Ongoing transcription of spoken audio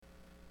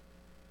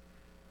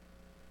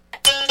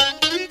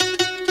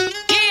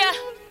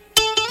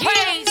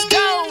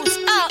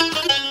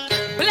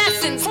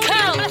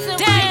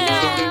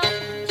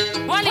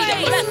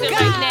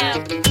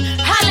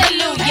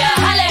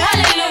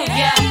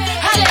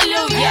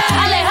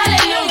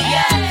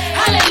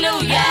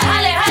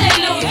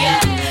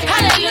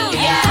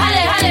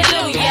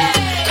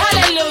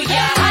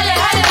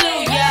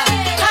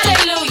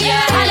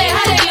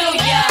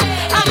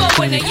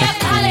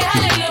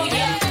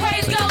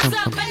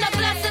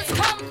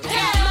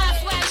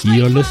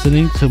You're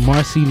listening to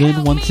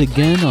MarceyLynn once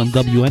again on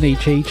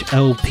WNHH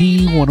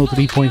LP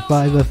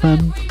 103.5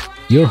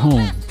 FM, your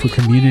home for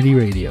community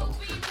radio.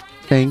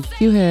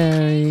 Thank you,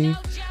 Harry.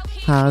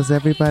 How's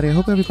everybody? I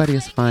hope everybody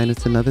is fine.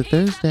 It's another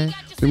Thursday.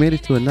 We made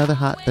it to another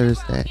hot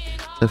Thursday.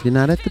 So if you're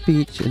not at the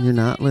beach and you're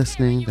not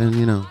listening, then,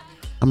 you know,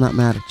 I'm not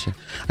mad at you.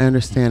 I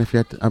understand if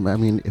you're at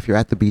the, if you're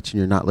at the beach and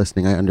you're not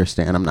listening, I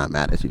understand. I'm not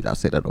mad at you. I'll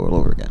say that all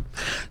over again.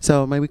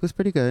 So my week was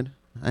pretty good.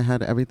 I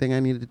had everything I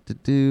needed to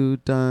do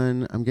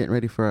done. I'm getting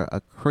ready for a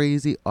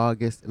crazy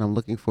August, and I'm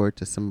looking forward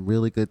to some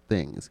really good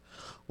things.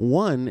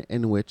 One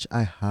in which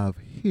I have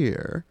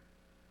here,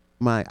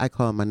 I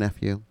call him my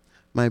nephew,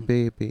 my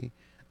baby.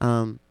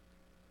 I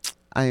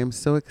am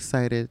so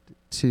excited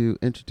to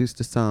introduce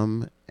to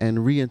some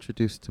and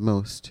reintroduce to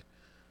most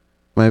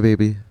my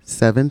baby,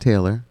 Sev7en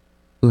Taylor,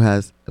 who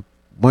has a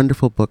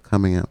wonderful book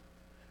coming out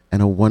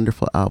and a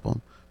wonderful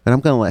album. But I'm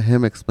going to let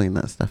him explain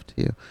that stuff to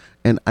you.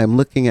 And I'm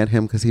looking at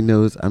him because he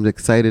knows I'm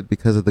excited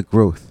because of the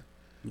growth.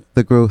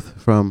 The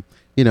growth from,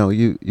 you know,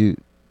 you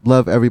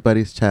love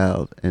everybody's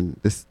child. And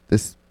this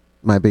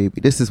my baby,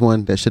 this is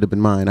one that should have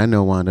been mine. I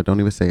know one. I don't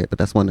even say it, but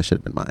that's one that should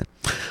have been mine.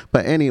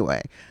 But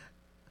anyway,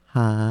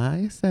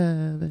 hi,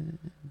 Sev7en.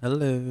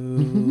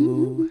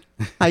 Hello.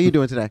 How you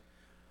doing today?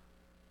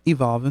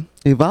 Evolving.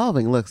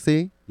 Look,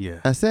 see? Yeah.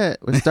 That's it.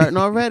 We're starting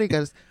already,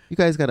 guys. You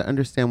guys got to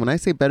understand, when I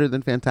say better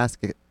than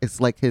fantastic,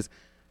 it's like his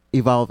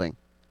evolving.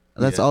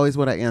 That's always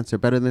what I answer.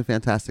 Better than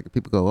fantastic.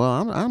 People go,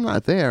 well, I'm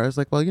not there. I was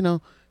like, well, you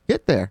know,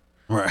 get there.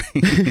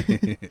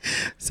 Right.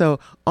 So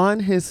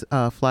on his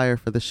flyer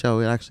for the show,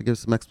 it actually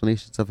gives some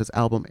explanations of his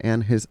album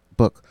and his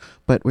book.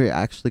 But we're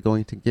actually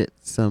going to get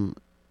some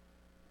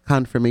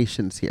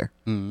confirmations here.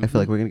 I feel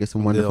like we're going to get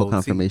some wonderful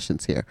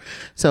confirmations here.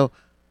 So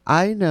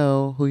I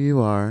know who you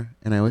are,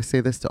 and I always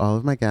say this to all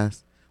of my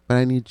guests, but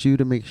I need you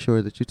to make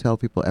sure that you tell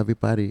people,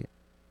 everybody,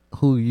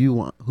 who you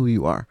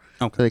are,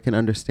 okay, so they can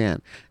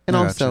understand. And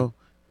also,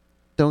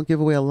 don't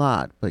give away a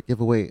lot, but give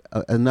away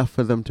enough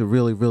for them to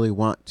really, really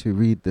want to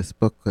read this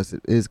book, because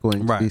it is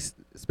going to be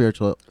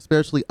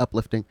spiritually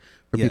uplifting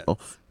for people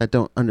that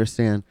don't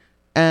understand.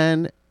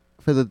 And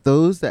for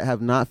those that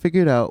have not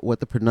figured out what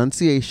the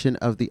pronunciation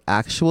of the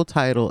actual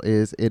title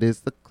is, it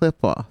is the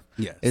Qliphoth.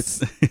 Yes.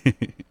 It's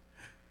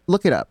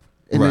look it up,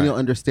 and then you'll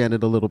understand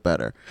it a little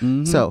better.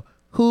 So,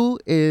 who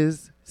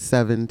is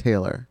Sev7en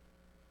Taylor?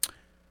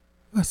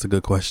 That's a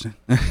good question.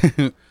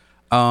 Today,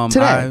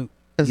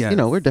 because you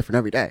know, we're different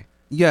every day.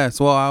 Yes.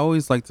 Well, I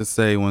always like to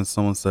say, when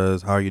someone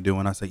says, how are you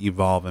doing? I say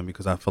evolving,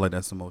 because I feel like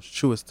that's the most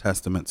truest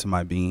testament to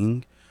my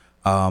being.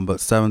 But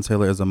Sev7en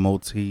Taylor is a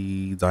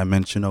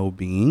multi-dimensional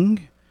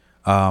being.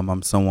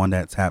 I'm someone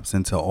that taps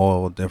into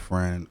all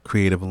different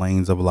creative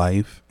lanes of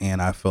life, and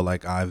I feel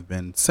like I've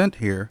been sent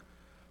here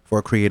for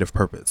a creative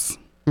purpose.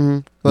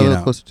 Go a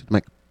little closer to the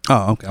mic.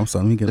 Oh, okay. I'm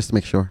sorry. Let me get just to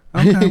make sure.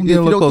 Okay, if you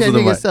don't hear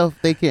yourself,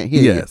 they can't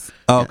hear you. Yes.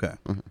 Oh, okay.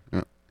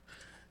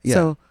 Yeah.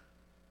 So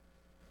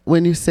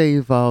when you say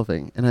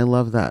evolving, and I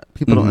love that,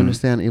 people don't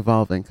understand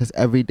evolving, because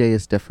every day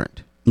is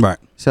different. Right.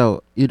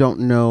 So you don't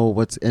know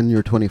what's in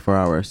your 24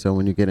 hours. So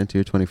when you get into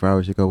your 24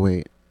 hours, you go,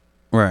 wait.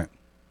 Right.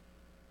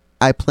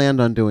 I planned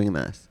on doing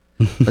this,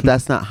 but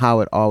that's not how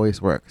it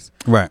always works.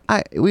 Right.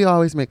 We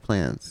always make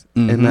plans,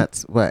 and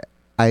that's what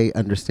I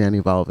understand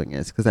evolving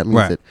is, because that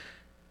means that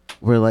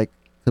we're like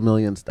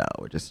chameleon style.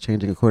 We're just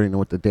changing according to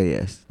what the day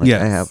is. Like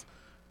I have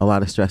a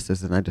lot of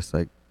stresses, and I just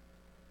like,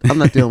 I'm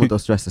not dealing with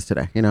those stresses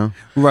today, you know?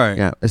 Right.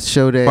 Yeah. It's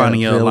show day.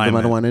 Finding your I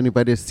don't want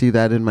anybody to see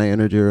that in my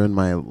energy or in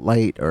my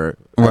light, or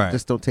I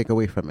just don't take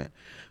away from it.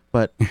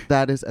 But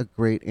that is a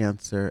great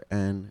answer,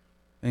 and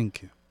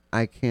thank you.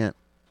 I can't.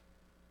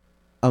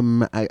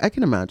 I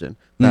can imagine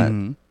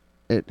that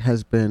it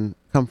has been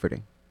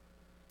comforting.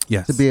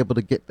 Yes. To be able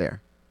to get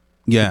there.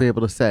 Yeah. To be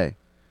able to say,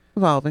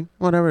 evolving,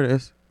 whatever it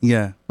is.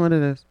 Yeah. What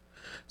it is.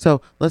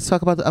 So let's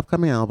talk about the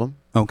upcoming album.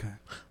 Okay.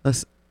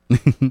 Let's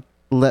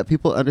let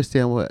people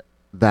understand what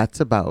that's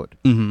about.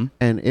 And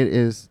it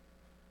is,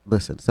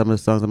 listen, some of the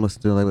songs I'm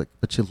listening to, like,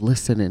 but you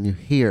listen and you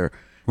hear,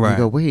 and you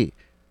go, wait,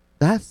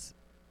 that's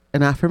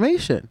an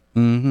affirmation.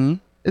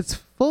 It's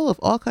full of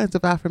all kinds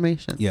of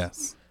affirmations.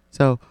 Yes.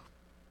 So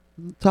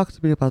talk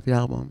to me about the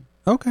album.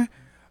 Okay.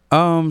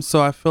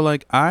 So I feel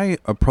like I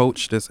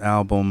approached this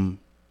album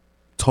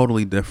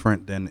totally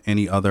different than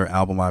any other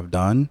album I've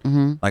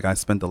done. Like, I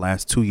spent the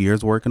last 2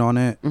 years working on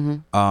it.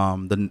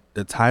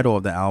 The title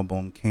of the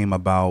album came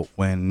about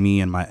when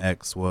me and my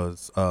ex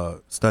was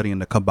studying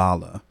the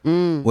Kabbalah,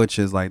 which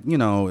is like, you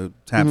know, it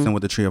taps in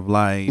with the Tree of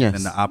Life,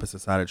 and the opposite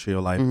side of the Tree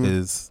of Life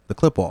is the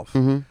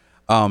Qliphoth.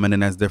 And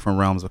then there's different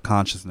realms of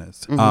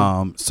consciousness.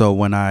 So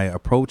when I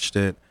approached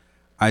it,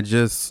 I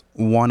just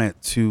wanted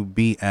to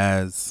be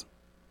as,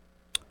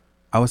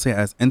 I would say,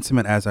 as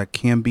intimate as I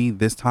can be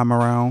this time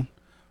around,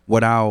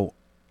 without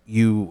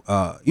you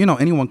know,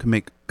 anyone can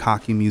make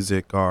cocky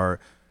music or,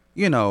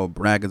 you know,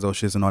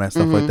 braggadocious and all that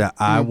stuff like that.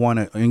 I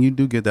wanted, and you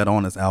do get that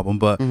on this album,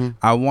 but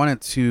I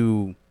wanted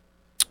to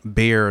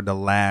bear the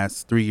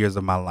last 3 years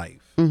of my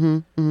life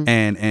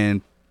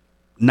and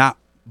not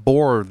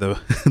bore the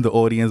the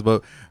audience,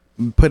 but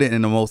put it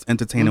in the most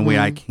entertaining way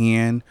I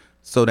can,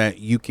 so that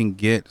you can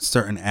get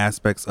certain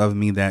aspects of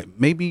me that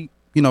maybe,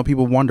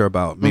 people wonder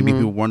about. Maybe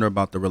people wonder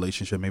about the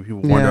relationship. Maybe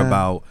people wonder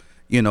about,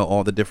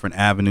 all the different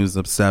avenues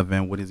of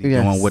Sev7en. What is he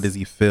doing? What does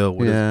he feel?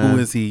 Who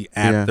is he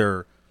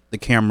after the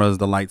cameras,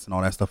 the lights, and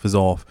all that stuff is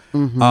off?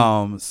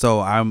 So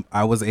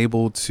I was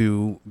able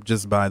to,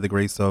 just by the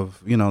grace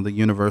of, the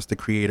universe, the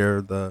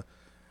creator, the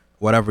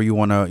whatever you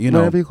want to,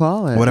 whatever you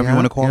call it, whatever you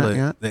want to call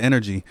it, the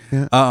energy,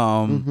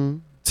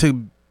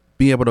 to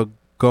be able to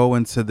go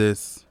into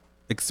this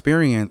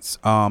experience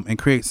and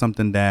create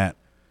something that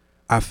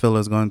I feel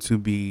is going to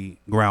be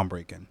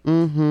groundbreaking.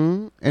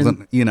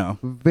 And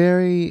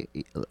very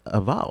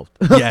evolved.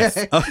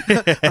 Yes. All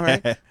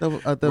right.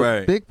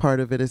 The big part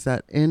of it is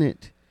that in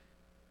it,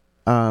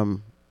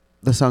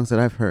 the songs that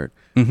I've heard,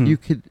 you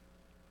could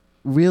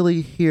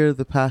really hear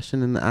the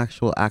passion in the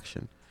actual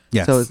action.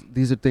 Yes. So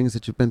these are things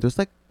that you've been through. It's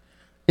like,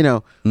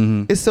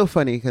 it's so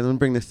funny because I'm going to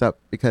bring this up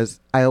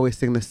because I always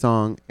sing this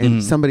song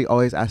and somebody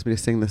always asks me to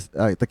sing this,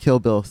 the Kill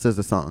Bill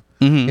SZA song,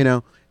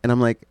 and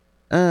I'm like,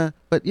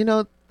 but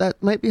that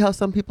might be how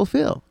some people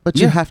feel, but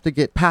you have to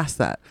get past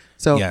that.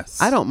 So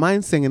I don't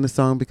mind singing the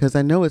song because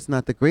I know it's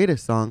not the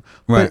greatest song,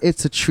 but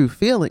it's a true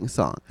feeling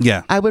song.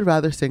 Yeah. I would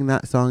rather sing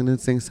that song than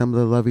sing some of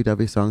the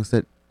lovey-dovey songs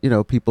that,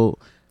 people...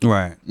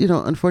 Right.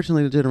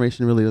 Unfortunately, the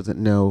generation really doesn't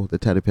know the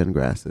Teddy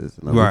Pendergrasses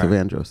and the Luther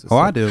Vandrosses. Oh,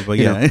 I do, but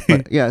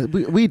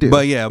we do.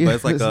 But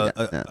it's like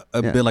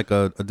a bit like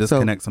a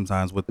disconnect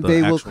sometimes with the they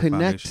actual will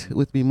connect foundation.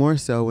 With me more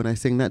so when I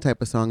sing that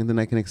type of song, and then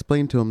I can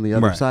explain to them the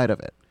other side of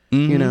it.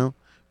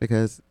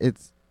 Because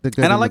it's the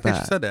good and I like that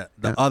you said that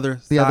the other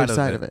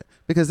side of it.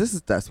 Because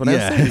that's what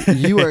I'm saying.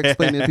 You are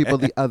explaining to people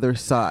the other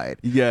side.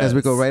 Yes. As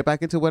we go right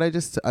back into what I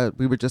just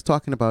we were just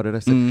talking about it. I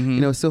said,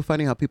 it's so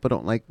funny how people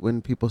don't like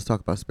when people talk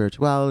about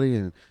spirituality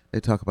and they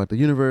talk about the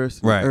universe,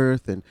 and the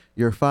earth, and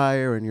your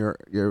fire, and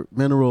your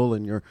mineral,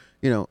 and your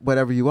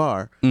whatever you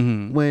are.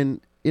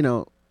 When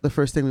the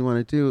first thing we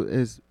want to do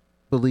is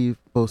believe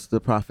both the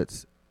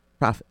prophets.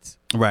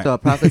 Right. So a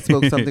prophet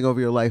spoke something over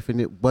your life and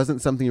it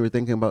wasn't something you were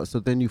thinking about. So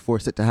then you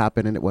force it to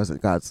happen and it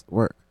wasn't God's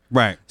work.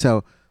 Right.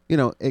 So,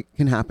 it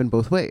can happen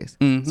both ways.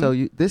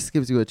 So this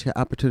gives you an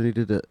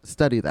opportunity to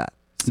study that.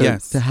 So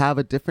to have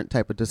a different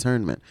type of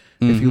discernment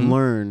if you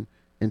learn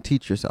and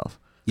teach yourself.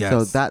 Yes.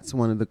 So that's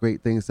one of the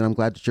great things that I'm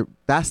glad that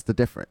that's the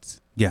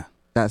difference. Yeah.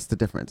 That's the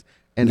difference.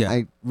 And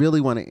I really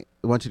want you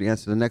to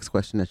answer the next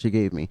question that you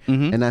gave me.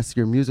 And that's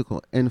your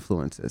musical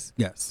influences.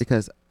 Yes.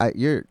 Because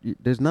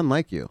there's none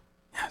like you.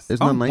 Yes. There's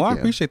none like you. I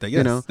appreciate that.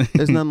 Yes.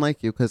 There's none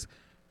like you because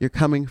you're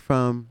coming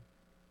from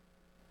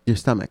your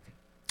stomach.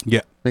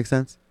 Yeah. Make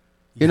sense?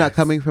 You're not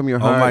coming from your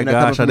heart. Oh my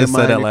gosh, I just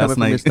said that last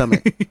night. Your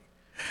stomach.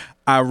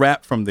 I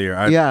rap from there.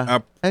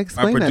 I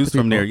produce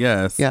from there.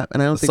 Yes. Yeah.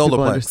 And I don't think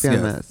people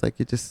understand that. It's like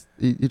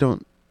you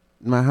don't.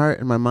 My heart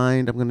and my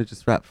mind. I'm gonna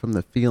just rap from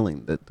the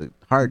feeling, the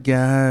heart.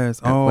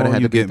 Yes. What I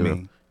had to get through.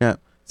 Me. Yeah.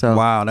 So,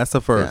 wow, that's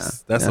a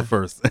first. That's a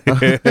first.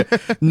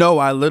 No,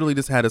 I literally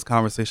just had this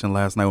conversation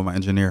last night with my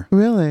engineer.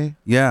 Really?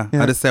 Yeah.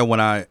 I just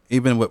said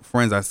even with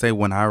friends, I say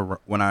when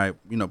I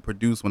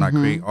produce, when I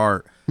create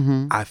art,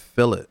 I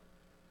feel it.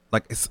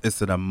 Like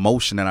it's an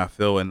emotion that I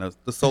feel in the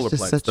solar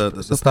plex,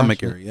 the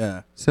stomach area.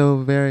 Yeah. So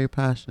very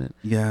passionate.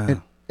 Yeah.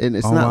 And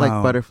it's not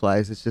like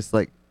butterflies. It's just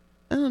like,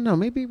 I don't know,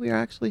 maybe we are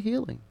actually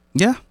healing.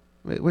 Yeah.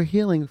 We're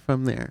healing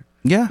from there.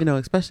 Yeah.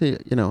 Especially,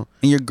 And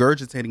you're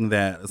gurgitating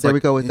that. There we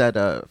go with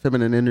that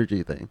feminine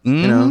energy thing.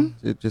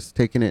 You're just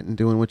taking it and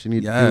doing what you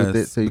need to do with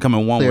it. So you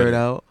becoming one clear with it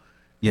out.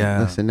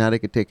 Yeah. Listen, now they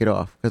can take it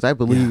off. Because I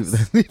believe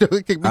that,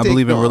 it can be I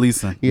believe in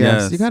releasing.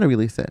 Yes. You got to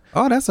release it.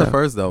 Oh, that's the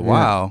first though.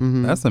 Wow.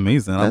 That's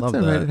amazing. I love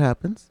that. Right. It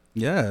happens.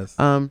 Yes.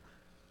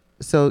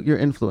 So your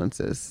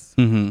influences.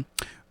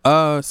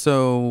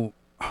 So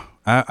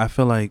I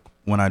feel like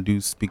when I do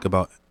speak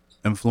about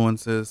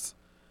influences,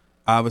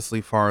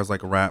 obviously, far as like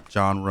rap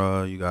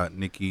genre, you got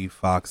Nicki,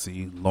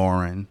 Foxy,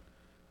 Lauren,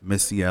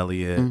 Missy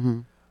Elliott,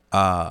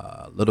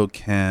 Lil'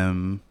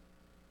 Kim,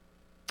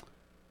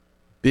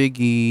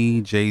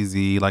 Biggie,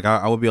 Jay-Z. Like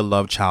I would be a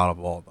love child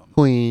of all of them.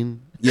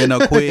 Queen.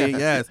 Queen.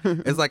 Yes.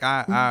 It's like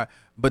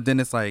but then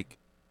it's like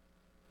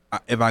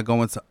if I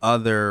go into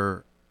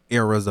other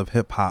eras of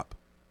hip hop,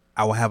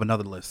 I will have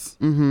another list.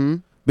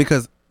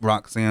 Because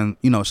Roxanne,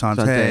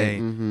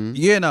 Shantae,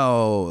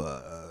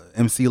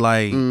 MC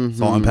Light,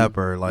 Salt and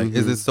Pepper. Like,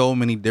 is there so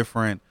many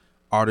different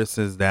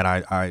artists that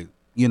I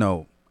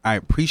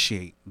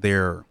appreciate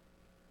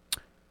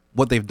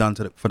what they've done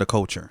for the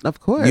culture. Of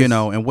course.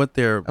 And what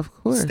their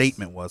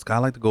statement was. 'Cause I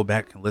like to go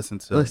back and listen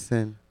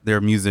to their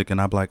music,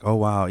 and I'm like, oh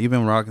wow,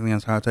 even Roxanne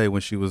Shantae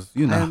when she was,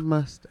 I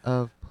must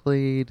have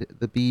played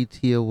the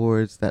BET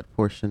Awards, that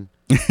portion,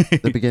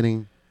 the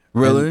beginning.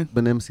 Really?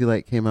 When MC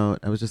Light came out,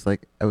 I was just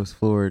like, I was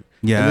floored.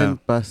 Yeah. And then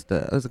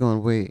Busta, I was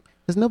going, wait,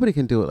 because nobody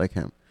can do it like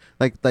him.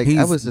 Like he's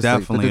I was just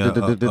definitely a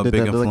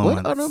big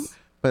influence.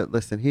 But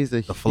listen, he's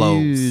a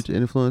huge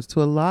influence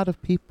to a lot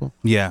of people.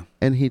 Yeah.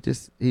 And he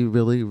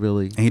really,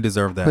 really, and he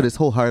deserved that. Put his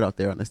whole heart out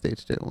there on the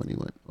stage too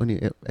when he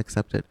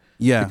accepted.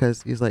 Yeah.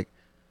 Because he's like,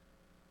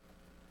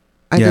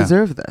 I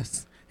deserve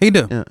this. He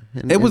do. Yeah,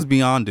 It was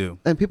beyond due.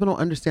 And people don't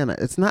understand that.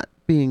 It's not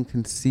being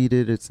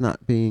conceited. It's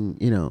not being,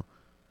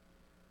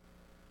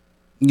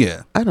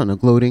 Yeah. I don't know,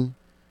 gloating.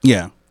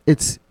 Yeah.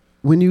 It's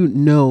when you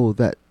know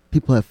that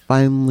people have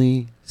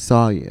finally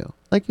saw you.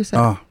 Like you said.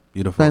 Oh,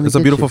 beautiful. It's a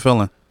beautiful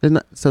feeling.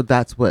 So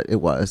that's what it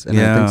was. And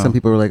I think some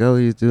people were like, oh,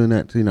 he's doing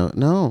that.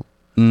 No.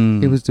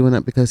 He was doing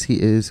that because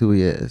he is who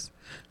he is.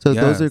 So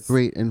those are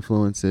great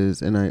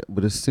influences. And I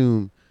would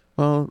assume,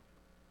 well,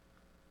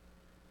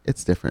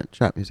 it's different.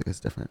 Trap music is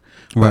different.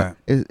 Right.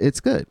 But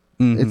it's good.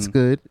 Mm-hmm. It's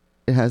good.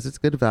 It has its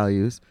good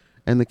values.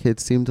 And the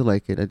kids seem to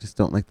like it. I just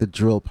don't like the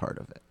drill part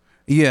of it.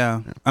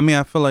 Yeah. I mean,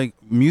 I feel like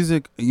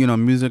music,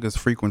 music is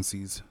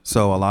frequencies.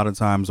 So a lot of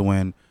times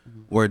when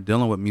we're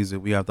dealing with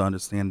music, we have to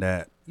understand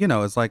that,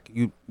 it's like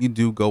you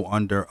do go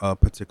under a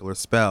particular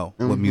spell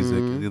with music.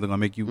 It's either going to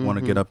make you want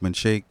to get up and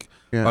shake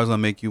or it's going to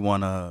make you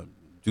want to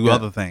do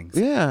other things.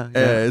 Yeah.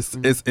 It's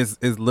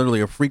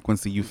literally a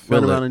frequency. You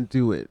feel run around and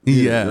do it.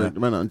 Yeah.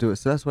 Run out and do it.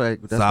 So that's why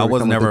I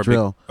was never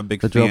a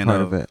big fan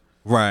of it.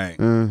 Right.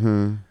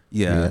 Mm-hmm.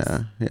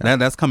 Yes. Yeah.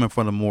 That's coming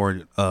from the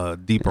more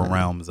deeper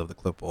realms of the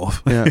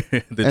Qliphoth.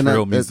 Yeah. The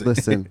drill music.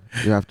 Listen,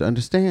 you have to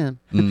understand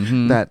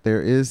that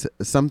there is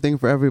something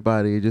for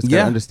everybody. You just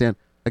gotta understand,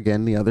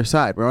 again, the other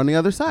side. We're on the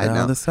other side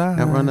now.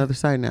 We're on the other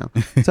side now.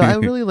 So I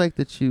really like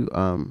that you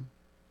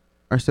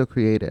are so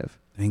creative.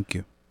 Thank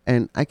you.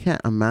 And I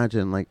can't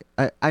imagine, like,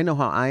 I know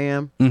how I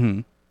am. Mm-hmm.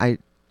 I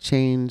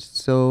change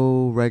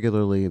so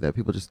regularly that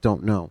people just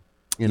don't know,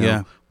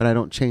 Yeah. But I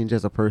don't change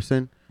as a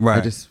person. Right.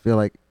 I just feel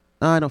like,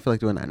 I don't feel like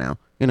doing that now,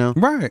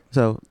 Right.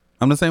 So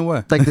I'm the same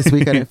way. Like this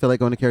week, I didn't feel like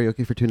going to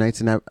karaoke for 2 nights,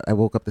 and I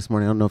woke up this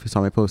morning. I don't know if you saw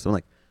my post. I'm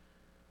like,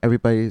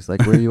 everybody's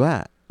like, "Where are you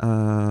at?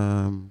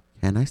 Can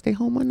I stay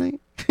home one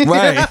night?"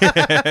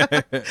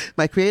 Right.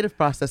 My creative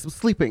process was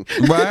sleeping.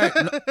 Right.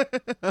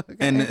 Okay.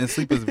 And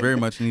sleep is very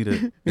much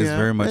needed. It's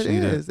very much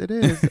needed. It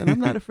is, and I'm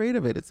not afraid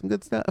of it. It's some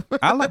good stuff.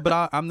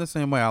 I'm the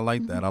same way. I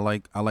like that.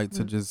 I like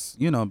to just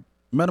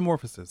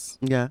metamorphosis.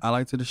 Yeah. I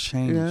like to just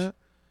change. Yeah.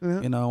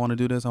 I want to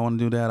do this. I want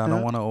to do that. I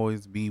don't want to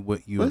always be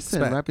what you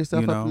expect. Wrap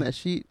yourself up in that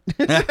sheet.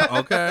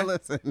 Okay.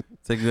 Listen.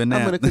 Take a good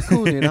nap. I'm going to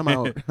cocoon it.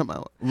 I'm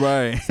out.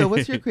 Right. So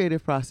what's your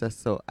creative process?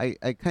 So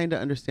I kind of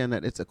understand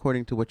that it's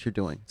according to what you're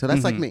doing. So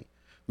that's like me.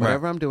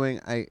 Whatever I'm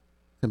doing,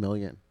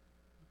 chameleon.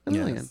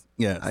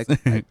 Yes.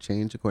 I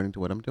change according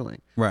to what I'm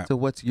doing. Right. So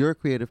what's your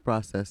creative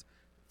process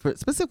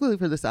specifically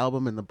for this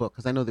album and the book?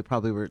 Because I know they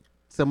probably were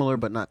similar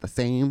but not the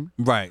same.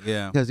 Right.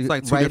 Yeah. Because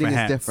like writing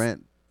is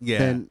different. Yeah.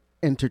 Than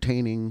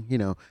entertaining,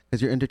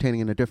 because you're entertaining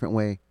in a different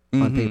way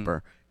on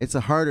paper. It's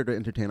harder to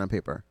entertain on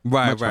paper.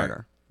 Much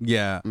harder.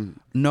 Yeah.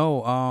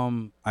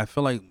 No, I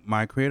feel like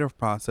my creative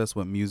process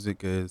with music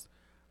is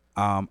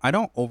I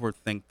don't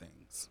overthink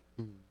things.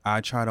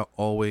 I try to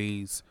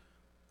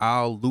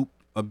I'll loop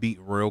a beat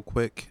real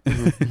quick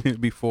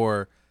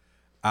before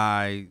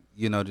I,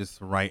 just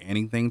write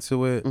anything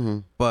to it.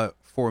 But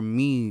for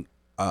me,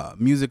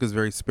 music is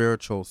very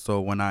spiritual.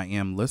 So when I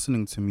am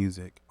listening to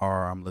music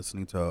or I'm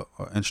listening to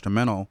an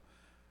instrumental,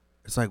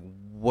 it's like,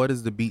 what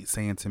is the beat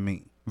saying to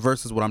me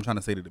versus what I'm trying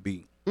to say to the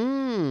beat?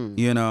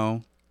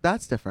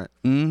 That's different.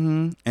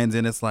 And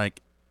then it's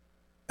like,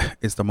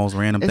 it's the most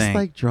random thing. It's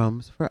like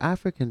drums for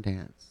African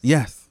dance.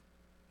 Yes.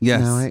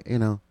 Now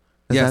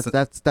yes.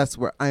 That's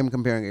where I'm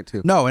comparing it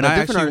to. No, and a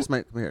different artist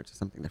might compare it to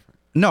something different.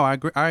 No,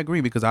 I agree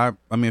because I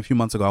mean a few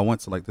months ago I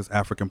went to like this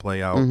African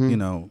play out,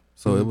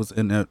 so it was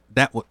in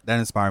that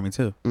inspired me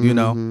too.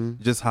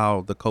 Just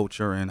how the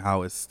culture and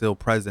how it's still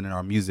present in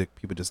our music,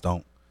 people just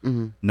don't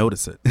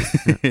notice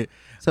it.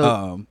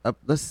 So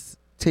let's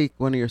take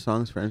one of your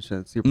songs, for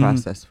instance, your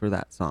process for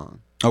that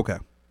song. Okay.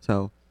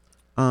 So,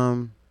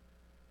 I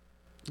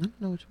don't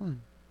know which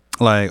one.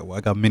 Like,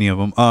 I got many of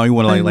them. You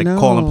want to like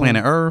Calling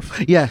Planet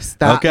Earth? Yes,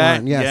 that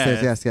one.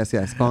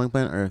 Yes. Calling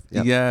Planet Earth.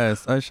 Yep.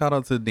 Yes. Shout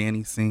out to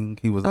Danny Singh.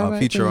 He was a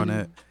feature on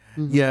it.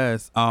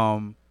 Yes.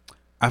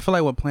 I feel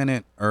like with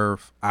Planet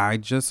Earth, I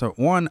just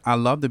I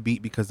love the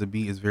beat because the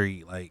beat is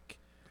very like,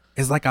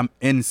 it's like I'm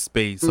in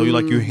space. So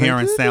you're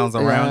hearing sounds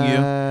around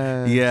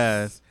you.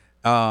 Yes.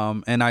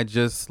 And I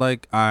just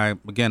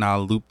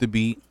I'll loop the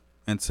beat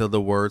until the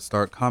words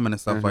start coming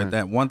and stuff like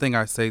that. One thing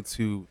I say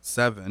to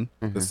Sev7en,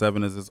 because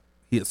Sev7en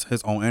is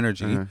his own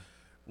energy.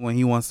 When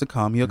he wants to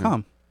come, he'll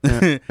come.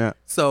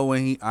 So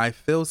when I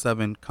feel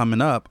Sev7en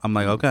coming up, I'm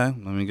like, okay, let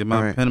me get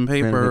my pen and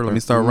paper. Let me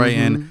start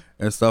writing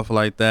and stuff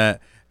like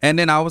that. And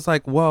then I was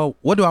like, well,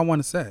 what do I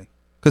want to say?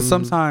 Because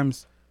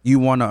sometimes you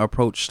want to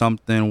approach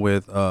something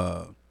with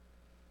a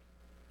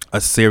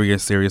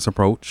serious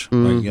approach.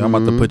 Like, I'm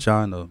about to put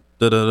y'all in the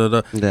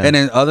da-da-da-da. Yeah. And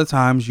then other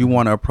times you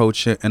want to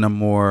approach it in a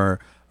more,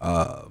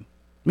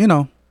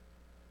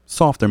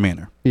 softer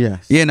manner.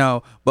 Yes.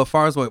 But as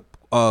far as what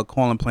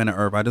Calling Planet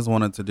Earth, I just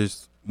wanted to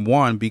just,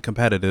 one, be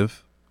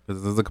competitive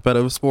because this is a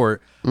competitive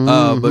sport.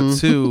 But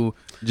two,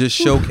 just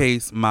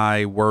showcase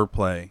my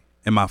wordplay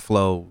and my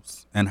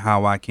flows and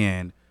how I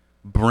can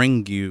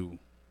bring you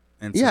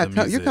into the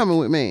music. You're coming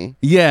with me.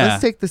 Yeah.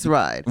 Let's take this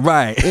ride.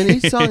 Right. And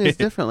each song is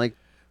different. Like,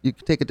 you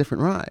can take a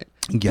different ride.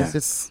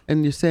 Yes.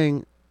 And you're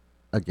saying,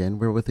 again,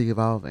 we're with the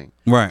evolving.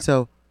 Right.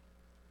 So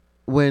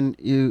when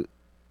you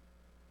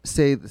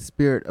say the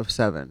spirit of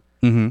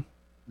Sev7en,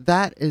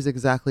 that is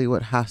exactly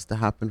what has to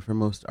happen for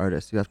most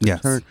artists. You have to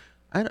turn.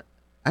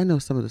 I know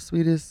some of the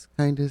sweetest,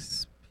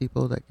 kindest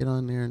people that get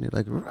on there and they're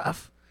like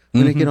rough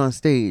when they get on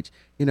stage,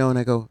 and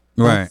I go,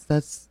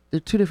 that's they're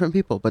two different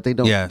people, but they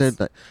don't. They're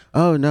like,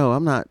 oh no,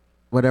 I'm not.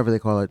 Whatever they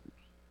call it.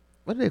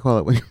 What do they call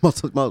it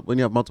when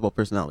you have multiple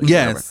personalities?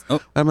 Yes. Oh.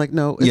 I'm like,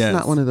 no, it's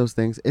not one of those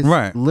things. It's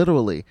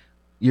literally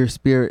your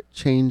spirit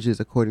changes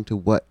according to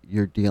what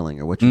you're dealing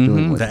or what you're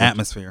doing with the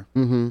atmosphere.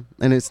 And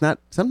it's not.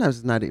 Sometimes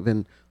it's not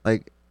even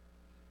like.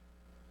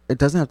 It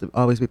doesn't have to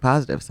always be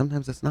positive.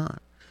 Sometimes it's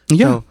not.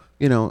 Yeah.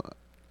 So,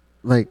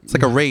 like it's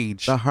like a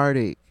rage. The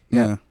heartache.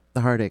 Yeah.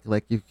 The heartache.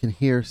 Like you can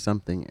hear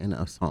something in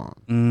a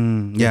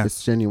song. Yes.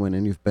 It's genuine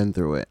and you've been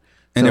through it.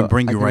 And it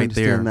bring you right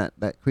there.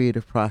 That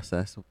creative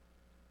process.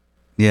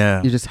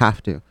 Yeah. You just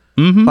have to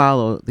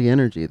follow the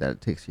energy that it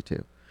takes you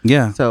to.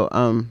 Yeah. So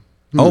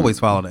always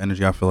follow the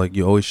energy. I feel like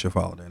you always should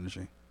follow the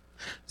energy.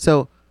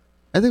 So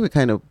I think we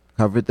kind of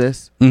covered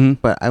this,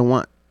 but I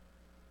want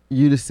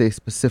you to say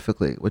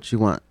specifically what you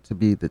want to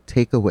be the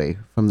takeaway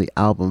from the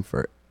album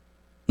for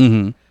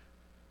you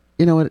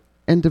know what,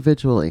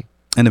 individually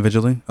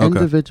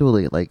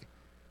okay. Like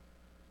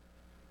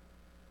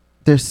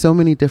there's so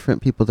many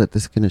different people that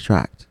this can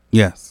attract,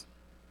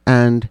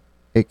 and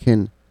it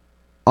can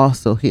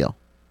also heal,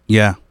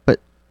 but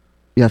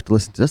you have to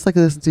listen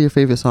to your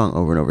favorite song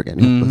over and over again.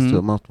 You have to listen to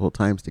it multiple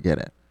times to get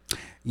it,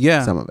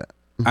 some of it.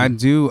 I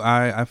do.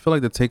 I feel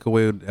like the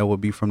takeaway that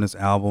would be from this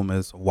album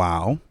is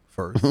wow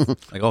first.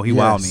 Like, oh, he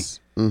wowed me.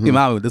 He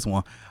wowed me with this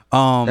one.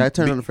 I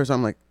turned on the first song,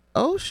 I'm like,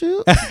 oh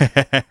shoot.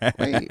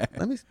 Wait,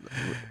 let me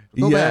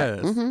go back.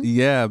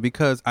 Yeah,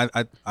 because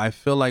I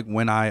feel like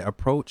when I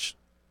approach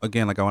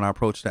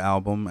the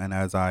album and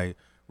as I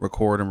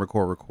record,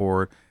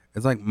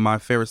 it's like my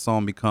favorite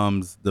song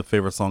becomes the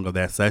favorite song of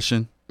that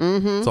session.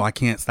 So I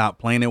can't stop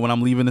playing it when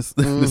I'm leaving the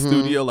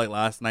studio. Like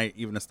last night,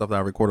 even the stuff that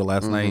I recorded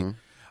last night.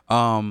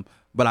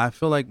 But I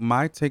feel like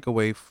my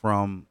takeaway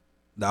from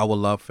that I would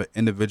love for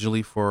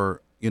individually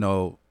for,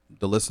 the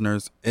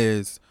listeners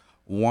is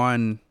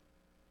one,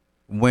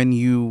 when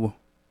you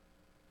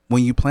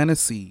plant a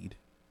seed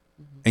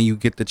and you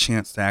get the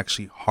chance to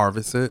actually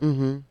harvest it,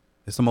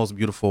 it's the most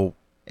beautiful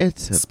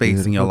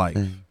space in your life,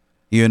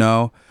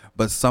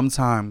 but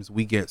sometimes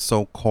we get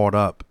so caught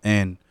up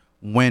in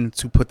when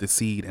to put the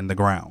seed in the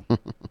ground,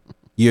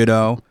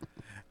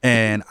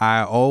 and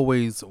I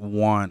always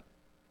want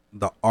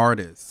the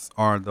artist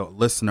or the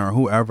listener,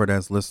 whoever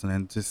that's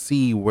listening, to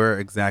see where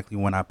exactly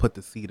when I put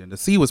the seed in. The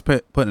seed was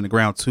put in the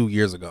ground 2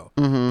 years ago,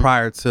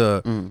 prior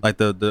to like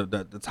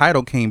the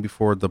title came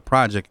before the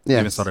project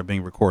even started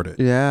being recorded.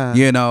 I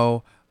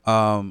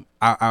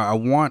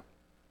want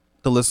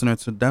the listener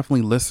to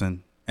definitely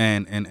listen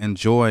and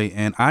enjoy,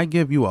 and I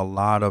give you a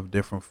lot of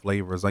different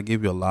flavors. I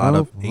give you a lot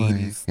of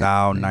 80s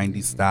style,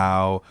 90s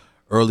style,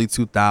 early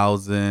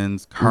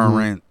 2000s,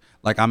 current.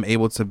 Like I'm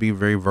able to be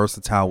very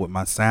versatile with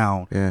my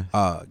sound.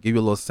 Give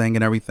you a little sing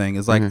and everything.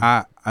 It's like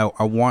I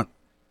want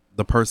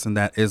the person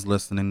that is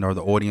listening or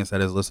the audience that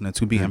is listening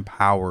to be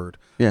empowered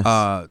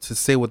to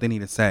say what they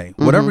need to say,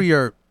 whatever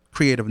your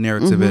creative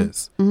narrative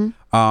is. And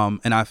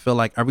I feel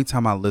like every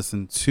time I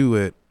listen to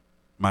it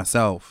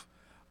myself,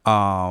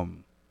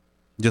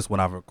 just when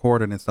I've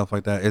recorded and stuff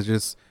like that, it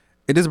just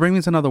brings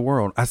me to another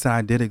world. I said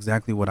I did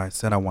exactly what I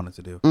said I wanted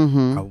to do.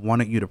 I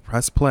wanted you to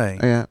press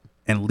play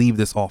and leave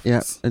this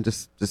office. And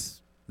just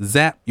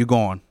zap, you're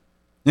gone.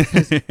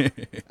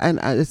 And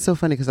it's so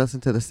funny because I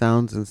listen to the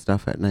sounds and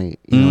stuff at night.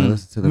 I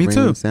listen to the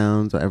rain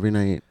sounds every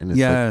night, and it's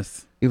like,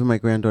 even my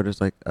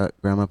granddaughter's like,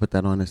 "Grandma, put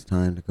that on. It's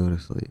time to go to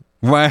sleep."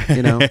 Right.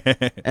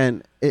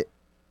 And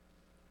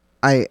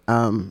I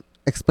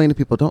explain to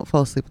people, don't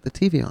fall asleep with the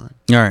TV on.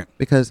 All right.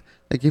 Because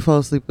like you fall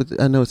asleep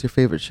with, I know it's your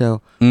favorite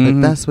show,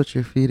 but that's what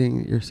you're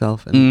feeding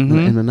yourself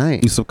in the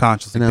night. You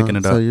subconsciously picking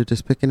it up. So you're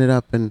just picking it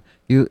up, and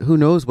who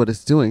knows what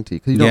it's doing to you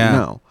because you don't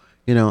know.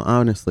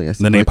 Honestly, I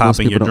see then like they pop most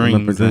in people your don't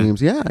remember dreams.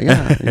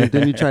 dreams. And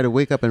then you try to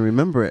wake up and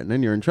remember it, and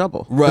then you're in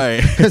trouble.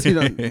 Right. Because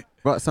you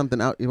brought something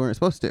out you weren't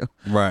supposed to.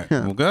 Right.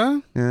 Yeah.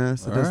 Okay. Yeah.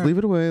 So just leave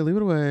it away. Leave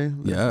it away.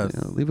 Yes.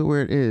 Leave it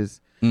where it is.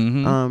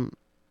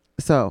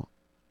 So,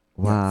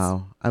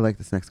 wow. I like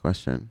this next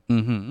question.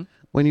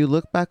 When you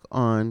look back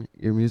on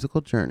your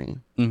musical journey,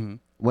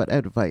 what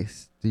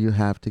advice do you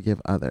have to give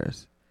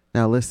others?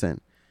 Now,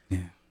 listen.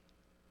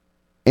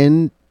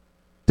 In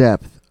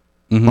depth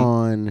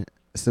on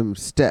some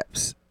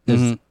steps.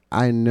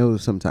 I know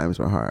sometimes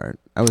were hard.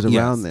 I was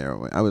around there.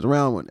 I was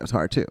around when it was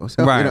hard too.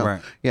 So,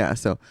 right. Yeah.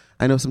 So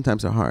I know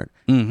sometimes they're hard.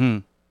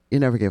 You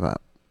never gave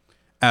up.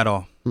 At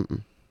all.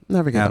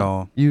 Never gave up. At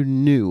all. You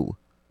knew.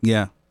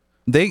 Yeah.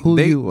 They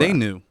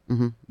knew.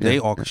 They Yeah.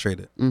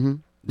 orchestrated.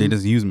 They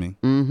just used me.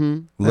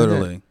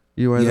 Literally.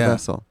 You are the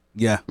vessel.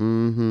 Yeah.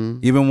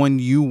 Even when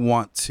you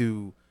want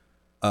to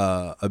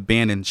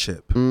abandon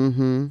ship,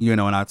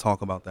 and I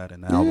talk about that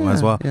in the album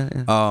as well.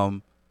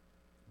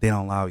 They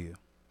don't allow you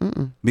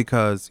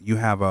because you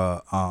have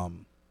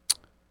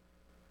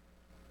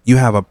you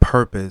have a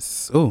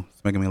purpose. Oh,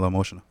 it's making me a little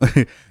emotional.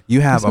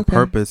 You have That's a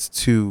purpose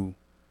to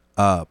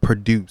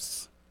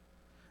produce,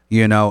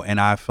 you know, and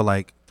I feel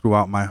like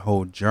throughout my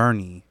whole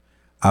journey,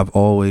 I've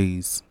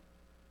always,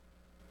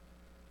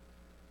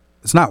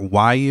 it's not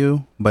why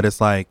you, but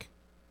it's like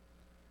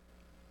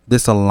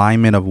this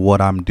alignment of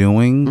what I'm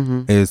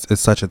doing is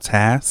such a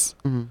task.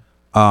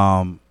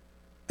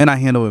 And I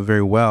handle it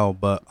very well,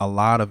 but a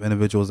lot of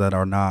individuals that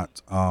are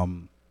not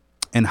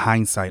in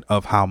hindsight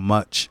of how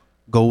much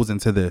goes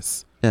into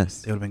this,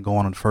 Yes, they would have been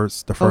going on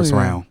the first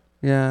round.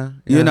 Yeah,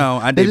 You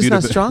know, they're just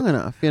not strong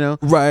enough. You know,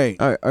 right?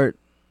 Or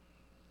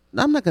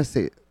I'm not gonna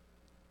say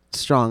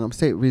strong. I'm gonna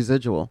say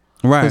residual.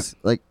 Right.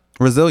 Like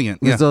resilient.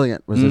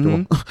 Resilient.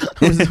 Residual.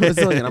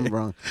 Resilient. I'm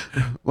wrong.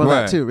 Well,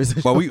 that too.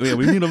 Residual. Well,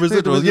 we need a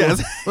residual.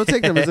 Yes. We'll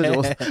take the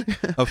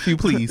residuals. A few,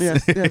 please.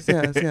 Yes.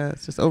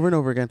 It's just over and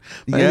over again.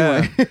 But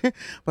anyway,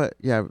 but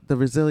yeah, the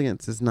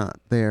resilience is not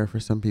there for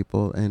some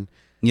people, and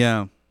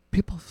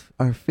people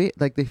are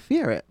like they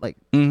fear it. Like,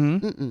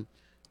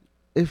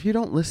 if you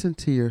don't listen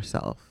to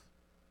yourself,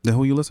 then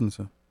who you listening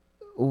to?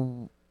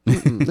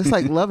 It's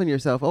like loving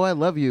yourself. Oh, I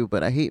love you,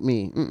 but I hate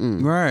me.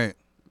 Right.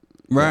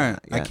 Yeah.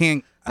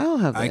 I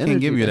don't have. I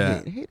can't give you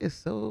that. Hate is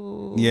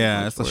so.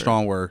 Yeah, it's a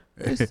strong word.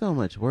 It's so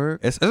much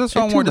work. It's a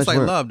strong word, just like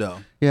love, though.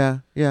 Yeah.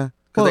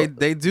 Because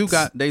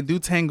they do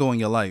tango in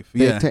your life.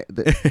 Yeah.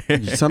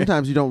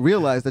 Sometimes you don't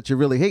realize that you're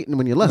really hating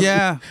when you love.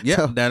 Yeah.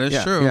 So, that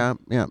is true. Yeah.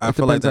 It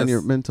depends on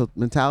your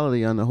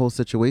mentality on the whole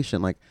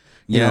situation. Like,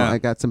 you know, I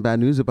got some bad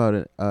news about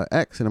it,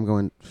 X, and I'm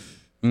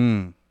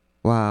going,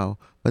 wow.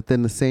 But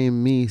then the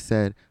same me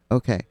said,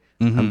 okay,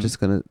 I'm just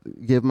gonna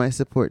give my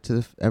support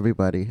to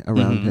everybody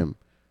around him,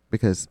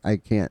 because I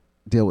can't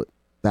deal with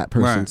that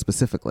person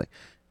specifically,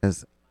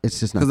 because it's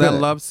just not. Because that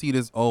love seed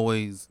is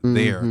always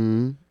there,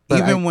 but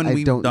even when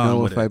we don't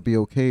know if I'd be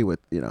okay with,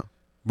 you know.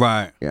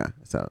 Right. Yeah.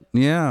 So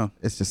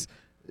it's just,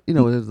 you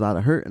know, there's a lot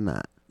of hurt in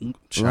that. A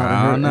lot of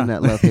hurt in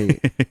that love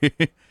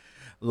hate.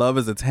 Love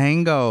is a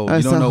tango.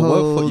 You don't know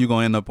what foot you're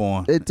going to end up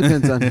on. It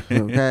depends on,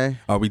 okay?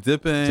 Are we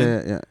dipping?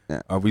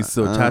 Yeah. Are we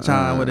still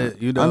cha-cha with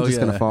it? You know, I'm just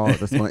going to fall at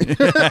this point.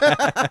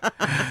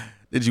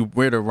 Did you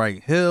wear the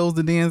right heels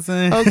to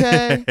dancing?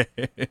 Okay.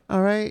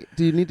 All right.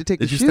 Do you need to take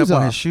your shoes off? Did you step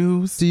on his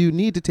shoes? Do you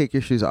need to take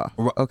your shoes off?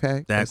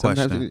 Okay. That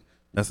question.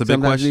 That's a big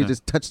question. Sometimes you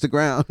just touch the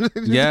ground.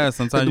 Yeah,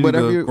 sometimes you need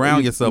to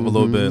ground yourself a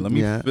little bit. Let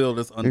me feel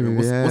this under.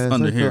 What's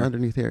under here?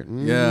 Underneath here.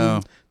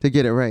 Yeah. To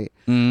get it right.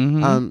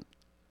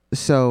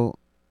 So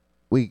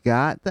we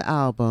got the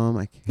album.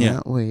 I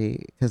can't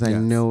wait, because I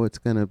know it's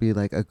going to be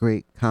like a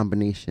great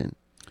combination.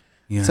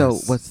 Yes. So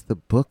what's the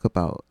book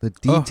about? The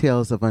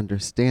details of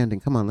understanding.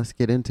 Come on, let's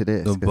get into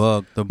this. The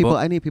book.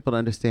 I need people to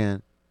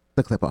understand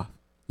the Qliphoth.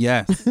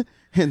 Yes.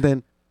 And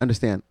then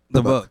understand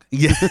the book.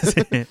 Yes.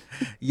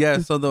 Yeah.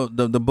 So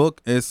the book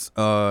is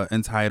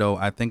entitled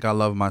 "I Think I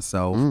Love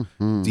Myself: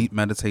 Deep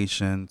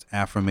Meditations,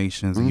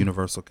 Affirmations, and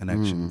Universal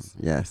Connections."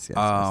 Yes.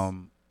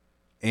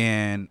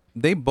 And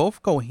they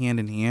both go hand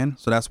in hand,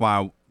 so that's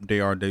why they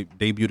are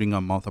debuting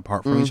a month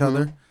apart from each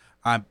other.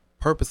 I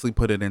purposely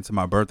put it into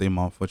my birthday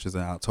month, which is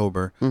in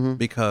October,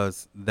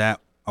 because I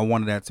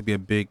wanted that to be a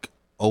big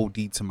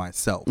OD to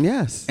myself.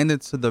 Yes. And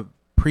it's to the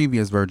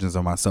previous versions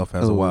of myself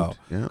as well.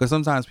 Because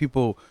sometimes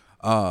people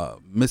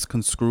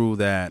misconstrue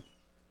that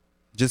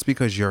just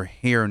because you're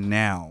here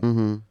now,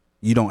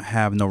 you don't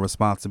have no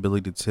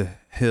responsibility to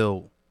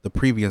heal the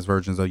previous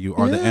versions of you,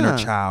 or the inner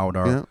child,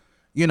 or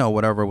you know,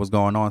 whatever was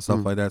going on,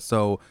 stuff like that.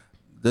 So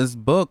this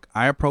book,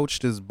 I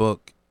approached this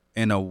book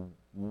in a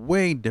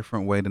way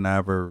different way than I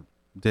ever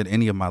did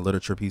any of my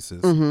literature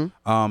pieces.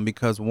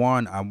 Because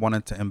one, I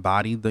wanted to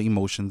embody the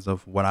emotions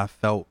of what I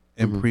felt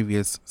in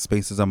previous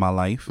spaces of my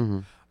life.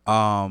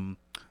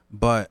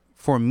 But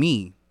for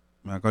me,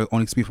 I can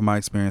only speak from my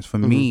experience. For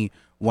me,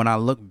 when I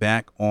look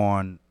back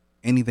on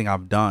anything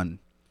I've done,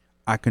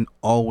 I can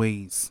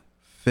always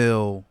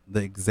feel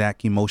the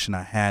exact emotion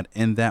I had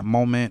in that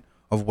moment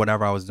of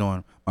whatever I was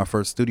doing. My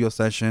first studio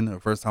session, the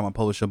first time I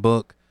published a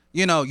book,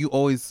 you know, you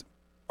always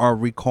are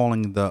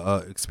recalling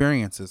the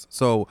experiences.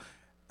 So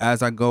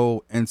as I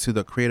go into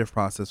the creative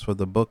process for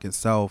the book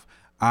itself,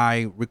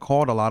 I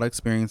recalled a lot of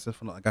experiences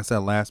from, like I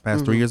said,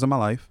 past 3 years of my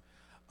life.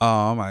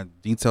 I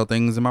detail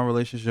things in my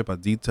relationship. I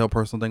detail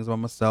personal things about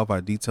myself. I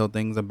detail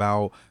things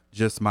about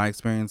just my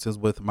experiences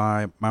with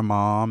my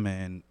mom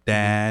and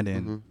dad,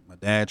 and my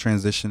dad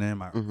transitioning,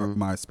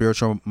 my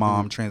spiritual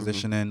mom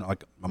transitioning,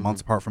 like a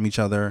month apart from each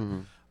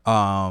other.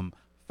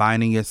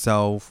 Finding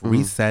yourself,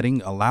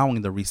 resetting,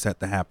 allowing the reset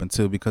to happen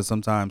too, because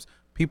sometimes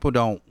people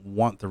don't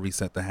want the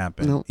reset to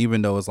happen,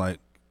 even though it's like,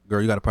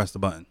 girl, you got to press the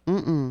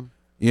button.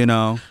 You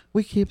know,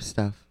 we keep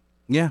stuff.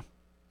 Yeah.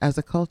 As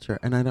a culture,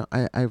 and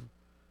I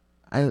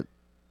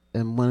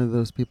am one of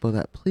those people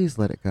that please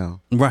let it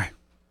go. Right.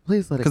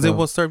 Please let it go. Because it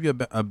will serve you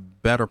a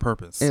better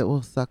purpose. It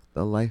will suck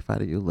the life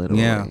out of you,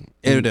 literally. Yeah,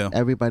 it'll do.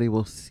 Everybody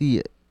will see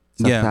it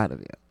sucked out of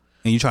you.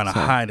 And you're trying to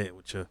hide it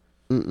with your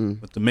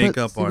with the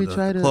makeup or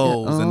the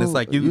clothes, and it's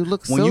like you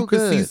look when so you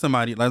can see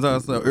somebody, like I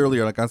said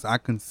earlier, like I said, I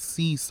can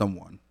see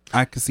someone.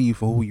 I can see you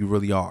for who you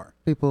really are.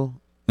 People,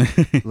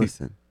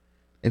 listen.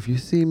 if you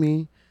see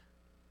me,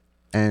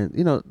 and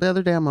the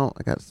other day I'm out,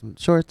 I got some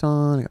shorts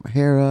on, I got my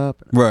hair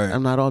up, right?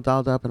 I'm not all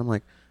dolled up, and I'm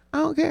like, I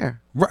don't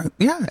care, right?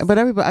 Yeah. But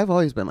I've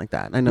always been like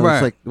that. I know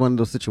it's like one of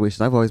those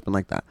situations. I've always been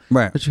like that,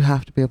 right? But you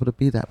have to be able to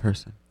be that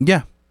person.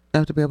 Yeah. You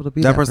have to be able to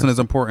be that person is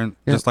important,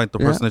 just like the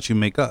person that you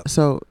make up.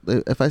 So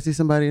if I see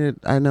somebody that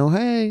I know,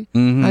 hey,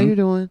 how you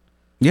doing?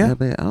 Yeah. I'll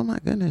be like, oh my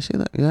goodness, she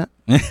look, but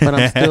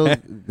I'm still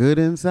good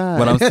inside.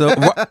 But I'm still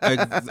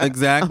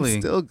exactly.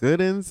 I'm still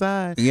good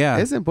inside. Yeah.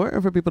 It's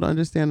important for people to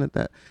understand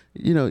that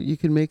you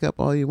can make up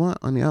all you want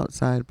on the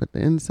outside, but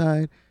the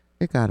inside,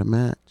 it gotta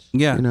match.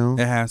 Yeah. It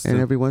has to. And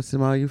every once in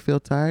a while you feel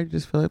tired, you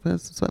just feel like putting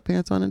some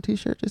sweatpants on and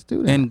t-shirt. Just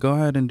do that. And go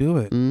ahead and do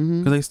it.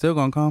 Because they still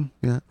gonna come.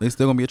 Yeah. They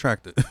still gonna be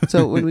attracted.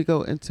 So when we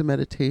go into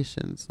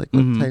meditations, like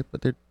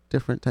what they're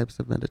different types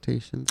of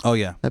meditations. Oh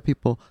yeah. That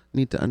people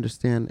need to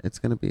understand. It's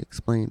going to be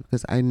explained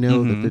because I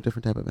know that there are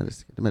different type of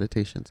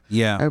meditations.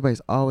 Yeah.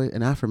 Everybody's always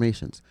and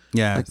affirmations.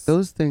 Yeah. Like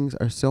those things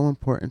are so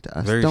important to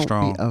us. Very Don't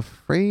strong. be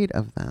afraid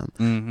of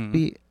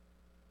them.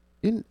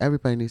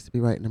 Everybody needs to be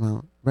writing them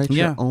out. Write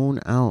your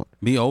own out.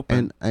 Be open.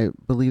 And I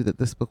believe that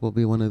this book will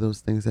be one of those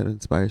things that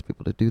inspires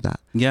people to do that.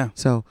 Yeah.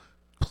 So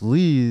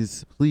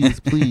please, please,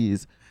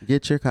 please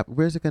get your copy.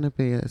 Where's it going to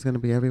be? It's going to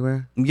be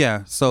everywhere?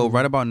 Yeah. So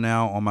right about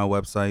now on my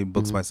website,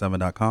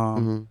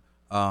 booksby7.com,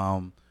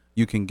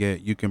 you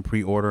can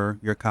pre-order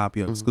your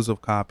copy,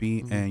 exclusive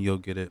copy, and you'll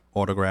get it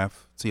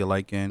autographed to your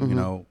liking,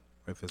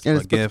 if it's and a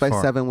it's gift. Books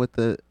by 7 with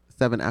the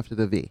 7 after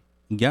the V.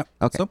 Yep.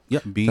 Okay. So,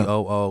 yep.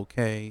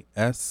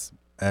 BOOKSSEV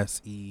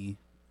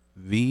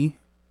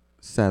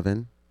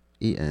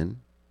 7EN.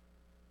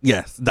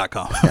 Yes,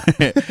 .com.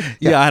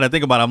 Yeah, I had to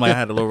think about it. I'm like, I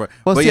had a little. Well,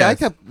 but see, yeah, I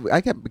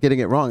kept getting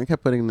it wrong. I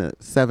kept putting the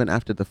 7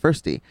 after the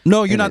first E.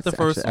 No, you're not the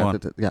first one.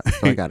 So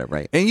I got it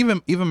right.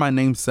 And even my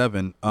name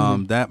Seven,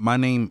 that my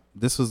name,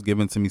 this was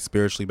given to me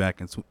spiritually back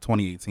in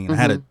 2018. I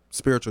had a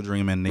spiritual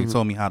dream, and they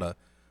told me how to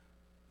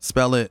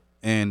spell it,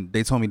 and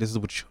they told me this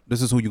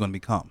is who you're gonna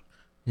become.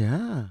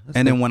 Yeah.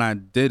 And then when I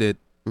did it,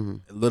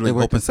 it literally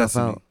opened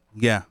sesame. Out.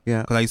 Yeah.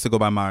 Because I used to go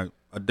by a whole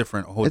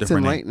different It's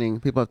enlightening. name.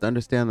 People have to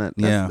understand that.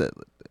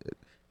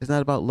 It's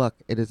not about luck.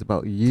 It is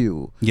about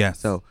you. Yes.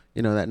 So,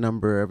 that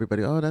number,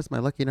 everybody, that's my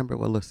lucky number.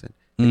 Well, listen,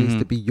 it needs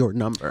to be your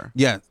number.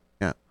 Yes.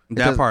 Yeah.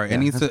 That part. It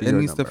needs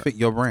to fit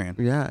your brand.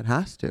 Yeah, it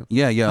has to.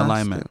 Yeah,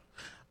 alignment.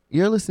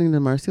 You're listening to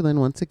MarceyLynn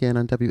once again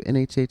on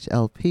WNHH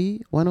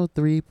LP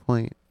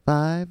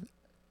 103.5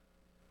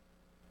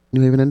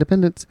 New Haven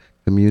Independence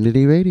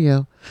Community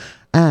Radio.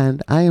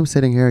 And I am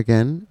sitting here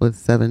again with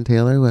Sev7en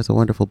Taylor, who has a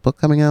wonderful book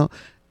coming out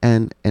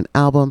and an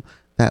album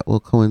that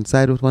will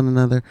coincide with one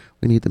another.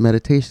 We need the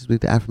meditations, we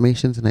need the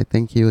affirmations, and I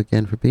thank you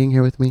again for being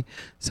here with me.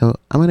 So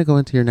I'm going to go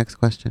into your next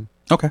question.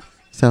 Okay.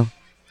 So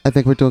I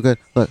think we're doing good.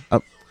 Look,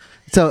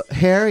 so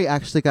Harry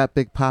actually got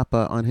Big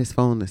Papa on his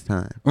phone this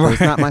time. So it's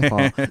not my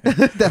fault.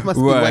 That must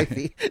be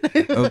wifey.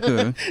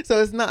 Okay.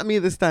 So it's not me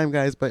this time,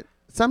 guys, but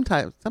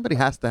sometimes somebody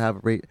has to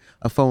have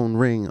a phone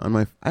ring on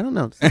my, I don't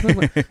know.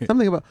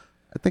 Something about,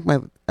 I think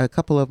a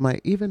couple of my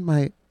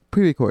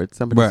pre-record,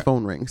 somebody's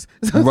phone rings.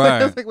 So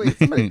I was like, wait,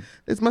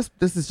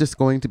 this is just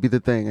going to be the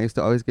thing. I used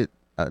to always get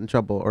in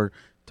trouble or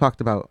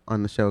talked about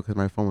on the show because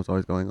my phone was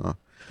always going off.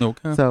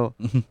 Okay. So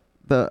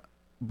the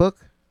book,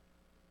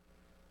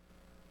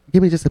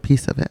 give me just a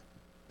piece of it.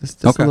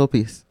 Just a little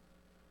piece.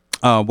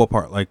 What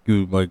part? Like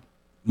you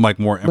like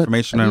more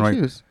information and like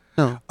choose.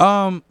 No.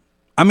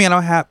 I mean,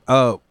 I have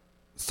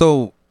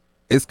so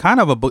it's kind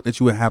of a book that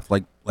you would have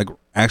like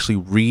actually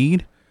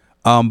read.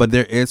 But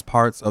there is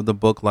parts of the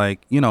book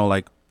like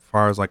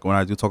far as like when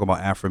I do talk about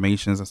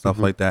affirmations and stuff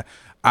like that,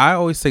 I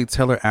always say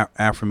tailor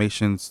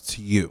affirmations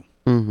to you.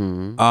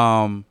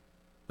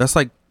 That's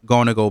like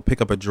going to go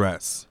pick up a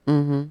dress,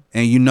 and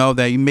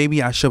that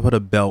maybe I should put a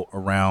belt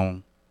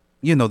around,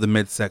 the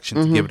midsection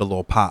to give it a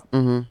little pop.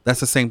 That's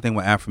the same thing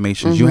with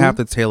affirmations. You have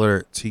to tailor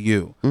it to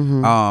you.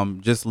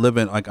 Just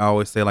living, like I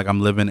always say, like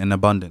I'm living in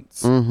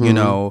abundance.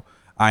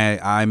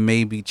 I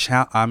may be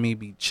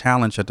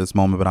challenged at this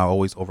moment, but I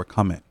always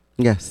overcome it.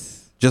 Yes.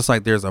 Just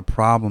like there's a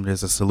problem,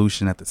 there's a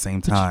solution at the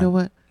same time.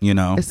 But you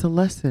know what? It's a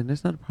lesson.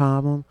 It's not a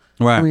problem.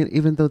 Right. I mean,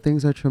 even though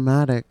things are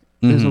traumatic,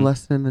 there's a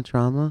lesson in the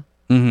trauma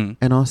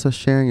and also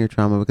sharing your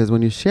trauma, because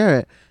when you share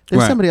it,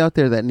 there's somebody out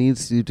there that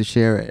needs you to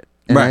share it.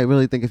 And I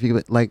really think if you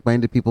get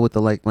like-minded people with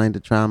the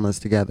like-minded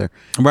traumas together,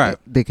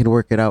 they can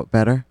work it out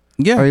better.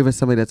 Yeah. Or even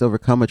somebody that's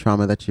overcome a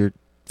trauma that you're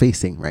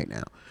facing right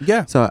now.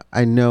 Yeah. So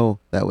I know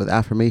that with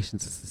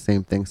affirmations, it's the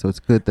same thing. So it's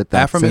good that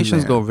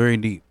affirmations go very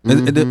deep.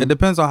 It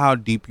depends on how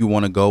deep you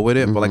want to go with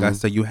it. But like I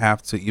said, you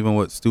have to, even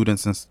with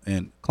students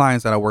and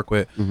clients that I work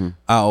with,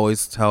 I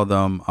always tell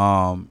them,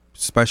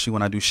 especially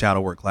when I do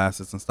shadow work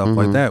classes and stuff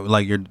like that,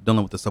 like you're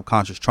dealing with the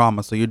subconscious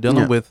trauma. So you're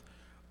dealing with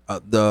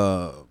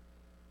the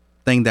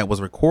thing that was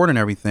recording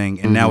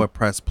everything, and now it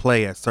press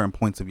play at certain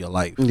points of your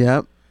life.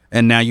 Yep.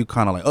 And now you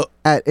kind of like,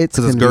 at its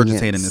because it's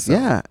regurgitating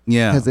itself.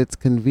 Yeah. Because it's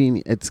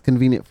convenient. It's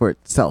convenient for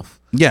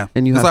itself. Yeah.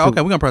 And you have like,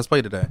 okay, we're gonna press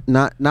play today.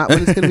 Not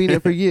when it's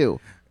convenient for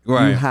you.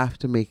 Right. You have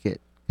to make it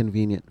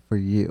convenient for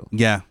you.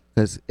 Yeah.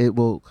 Because it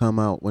will come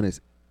out when it's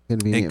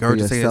convenient for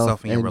Ingurgitate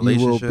yourself, in your and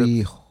you will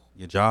be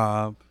your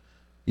job.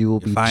 You will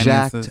be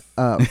jacked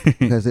up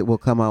because it will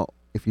come out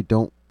if you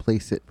don't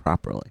place it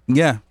properly.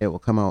 Yeah. It will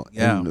come out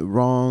in the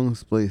wrong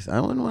place. I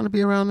wouldn't want to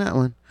be around that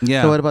one.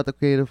 Yeah. So what about the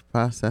creative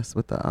process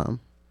with the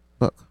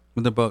book?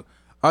 With the book.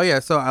 Oh, yeah.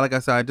 So like I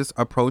said, I just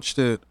approached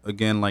it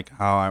again like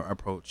how I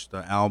approached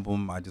the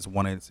album. I just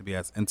wanted it to be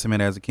as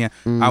intimate as it can.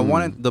 I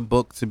wanted the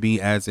book to be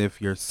as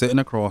if you're sitting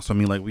across from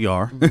me like we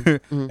are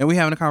and we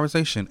having a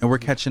conversation and we're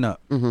catching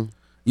up.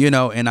 You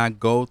know, and I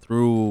go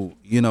through,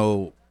 you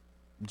know,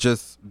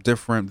 just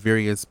different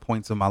various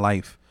points of my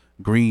life,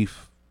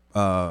 grief,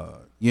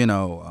 you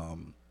know,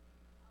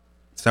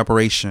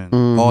 separation,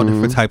 all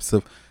different types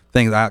of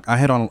things. I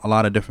hit on a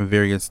lot of different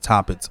various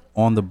topics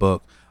on the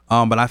book.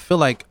 But I feel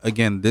like,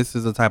 again, this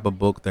is the type of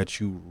book that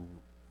you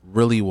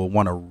really will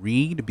want to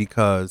read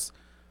because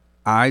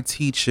I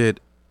teach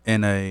it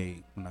in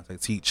I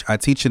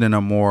teach it in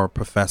a more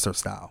professor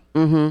style.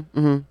 So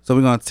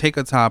we're going to take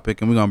a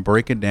topic and we're going to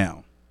break it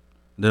down.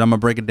 Then I'm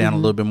going to break it down a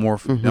little bit more.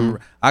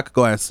 I could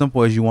go as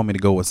simple as you want me to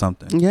go with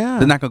something. Yeah.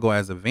 Then I could go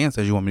as advanced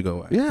as you want me to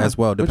go as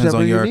well. Depends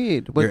on your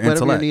intellect.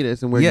 Whatever your need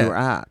is and where you're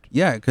at.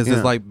 Yeah, because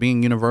it's like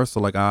being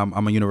universal. Like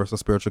I'm a universal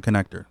spiritual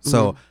connector.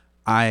 So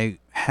I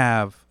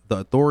have the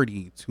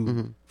authority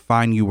to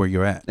find you where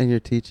you're at. And you're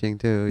teaching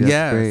too.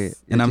 Yes. Great.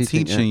 And I'm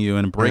teaching you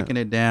and breaking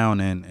it down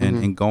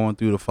and going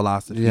through the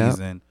philosophies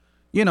and,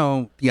 you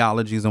know,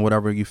 theologies and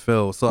whatever you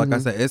feel. So like I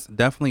said, it's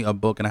definitely a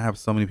book, and I have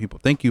so many people.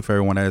 Thank you for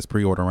everyone that is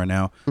pre-ordering right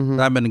now.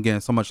 I've been getting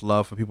so much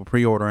love for people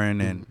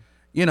pre-ordering and,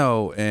 you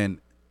know, and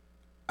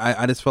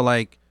I just feel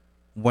like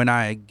when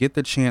I get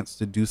the chance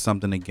to do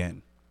something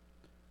again,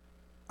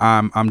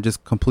 I'm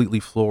just completely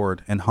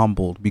floored and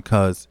humbled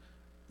because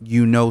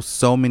you know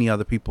so many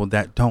other people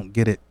that don't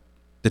get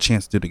the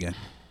chance to do it again.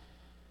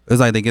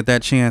 It's like they get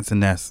that chance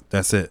and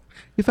that's it.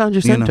 You found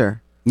your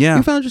center. Yeah.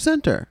 You found your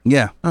center.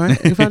 Yeah. All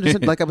right. You found your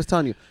center. Like I was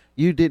telling you,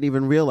 you didn't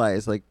even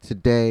realize like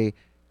today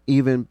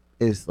even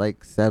is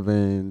like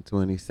 7,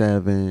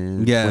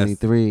 27,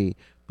 23,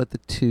 but the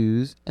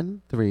 2s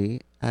and 3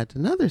 add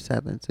another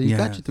 7. So you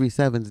got your 3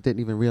 7s,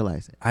 didn't even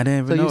realize it. I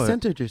didn't even know. So you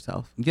centered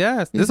yourself.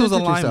 Yes. This was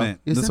alignment.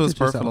 This was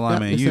perfect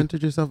alignment. You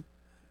centered yourself.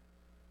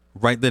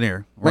 Right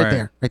there. Right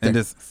there. And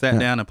just sat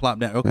down and plopped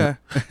down. Okay.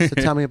 So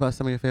tell me about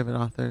some of your favorite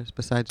authors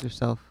besides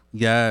yourself.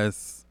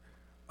 Yes.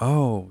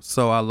 Oh,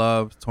 so I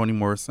love Toni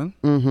Morrison.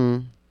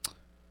 Oh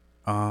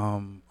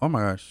my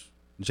gosh.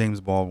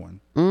 James Baldwin.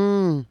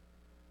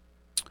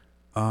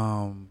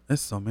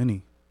 It's so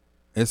many.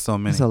 It's so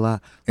many. It's a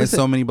lot. It's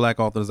so many black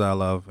authors I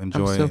love,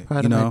 enjoy. I'm so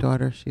proud of my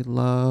daughter. She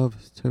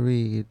loves to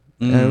read.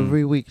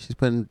 Every week she's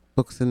putting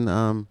books in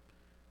the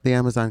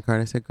Amazon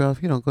cart. I said, girl,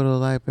 if you don't go to the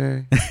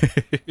library,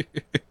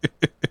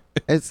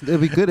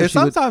 it'd be good if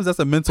sometimes that's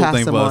a mental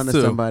thing for us to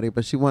too. Somebody,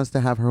 but she wants to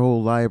have her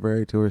whole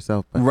library to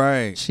herself. But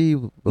right. She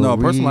will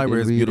personal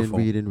library is beautiful.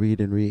 And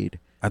read.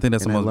 I think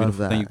that's the most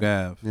beautiful thing you can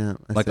have. Yeah,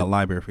 like a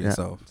library for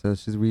yourself. So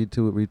she's read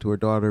to her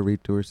daughter,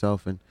 read to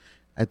herself, and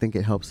I think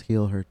it helps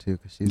heal her too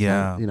because she's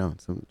had, you know,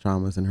 some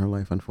traumas in her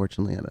life,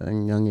 unfortunately, at a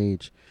young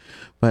age.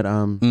 But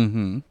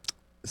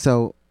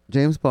so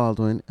James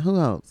Baldwin, who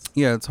else?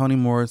 Yeah, Toni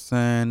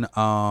Morrison,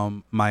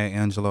 Maya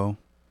Angelou.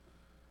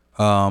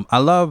 I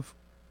love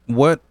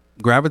what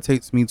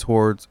gravitates me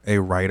towards a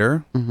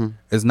writer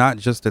is not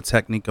just the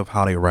technique of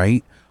how they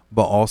write,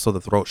 but also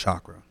the throat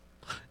chakra.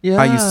 Yeah,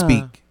 how you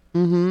speak.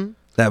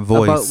 That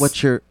voice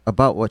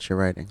about what you're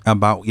writing.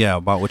 About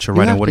what you're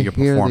writing. What are you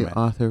performing? The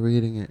author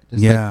reading it.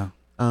 Just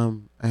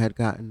I had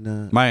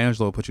gotten Maya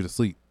Angelou put you to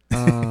sleep.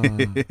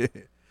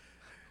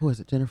 Who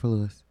was it? Jennifer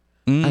Lewis.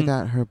 I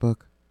got her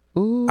book.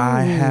 Ooh.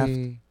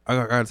 I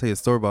gotta tell you a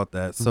story about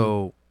that.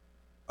 So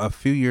a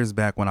few years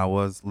back when I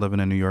was living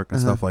in New York and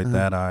stuff like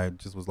that, I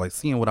just was like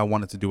seeing what I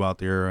wanted to do out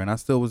there, and I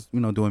still was, you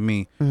know, doing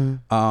me.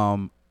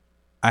 I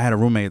had a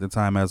roommate at the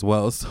time as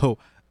well, so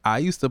I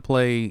used to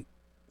play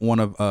one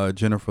of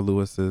Jennifer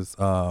Lewis's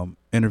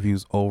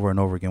interviews over and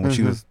over again when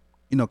she was,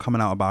 you know, coming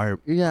out about her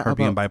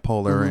being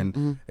bipolar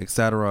and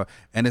etc.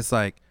 And it's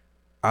like,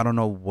 I don't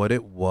know what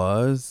it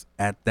was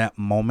at that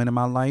moment in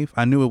my life.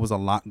 I knew it was a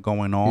lot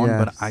going on,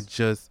 but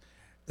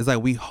it's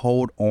like we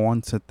hold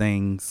on to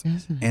things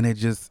and it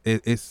just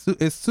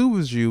it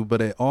soothes you,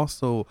 but it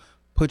also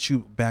puts you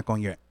back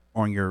on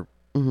your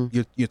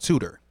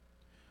tutor.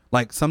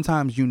 Like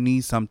sometimes you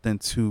need something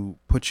to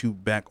put you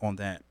back on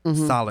that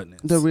solidness.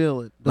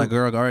 Like,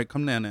 girl, all right,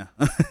 come down now.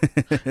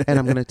 And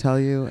I'm gonna tell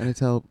you, and I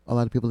tell a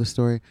lot of people the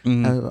story. I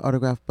have an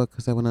autographed book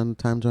because I went on a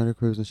Time Joiner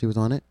cruise and she was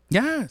on it.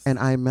 Yes. And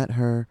I met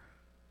her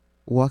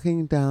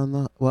walking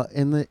down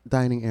in the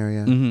dining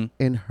area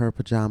in her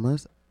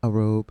pajamas, a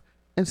robe,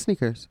 and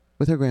sneakers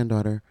with her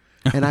granddaughter.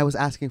 And I was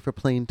asking for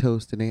plain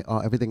toast, and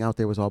everything out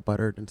there was all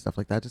buttered and stuff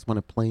like that. I just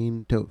wanted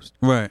plain toast.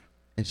 Right.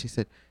 And she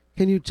said,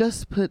 can you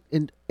just put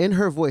in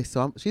her voice,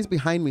 so she's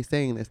behind me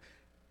saying this,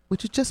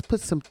 would you just put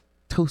some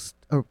toast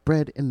or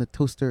bread in the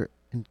toaster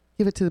and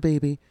give it to the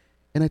baby?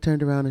 And I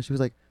turned around and she was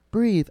like,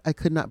 breathe. I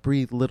could not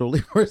breathe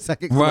literally for a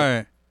second.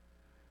 Right.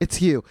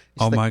 It's you.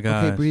 She's Oh my like,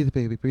 God. Okay, breathe,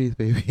 baby.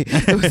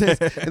 It was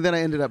this. And then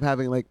I ended up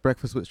having like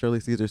breakfast with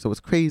Shirley Caesar. So it's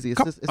crazy.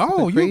 It's just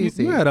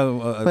crazy. You had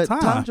a but time.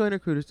 Tom Joyner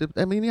Cruisers,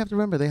 I mean, you have to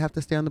remember, they have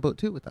to stay on the boat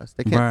too with us.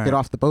 They can't get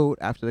off the boat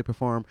after they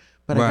perform.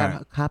 But I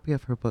got a copy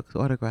of her books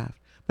autographed.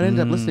 But I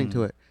ended up listening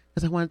to it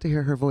because I wanted to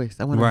hear her voice.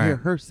 I wanted to hear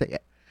her say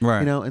it. Right.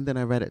 You know, and then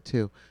I read it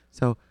too.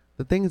 So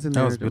the things in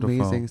there are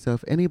amazing. So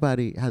if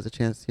anybody has a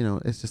chance, you know,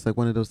 it's just like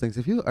one of those things.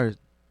 If you are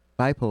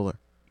bipolar,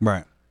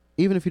 right,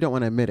 even if you don't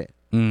want to admit it,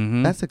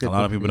 that's a good. A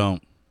lot of people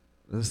don't.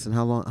 Listen,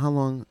 how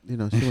long? You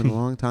know, she went a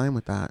long time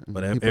with that. And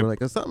But people were like,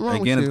 "There's something wrong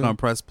with you." Again, it's gonna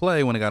press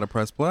play when it got to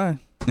press play.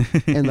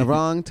 In the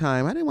wrong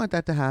time. I didn't want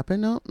that to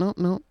happen. No.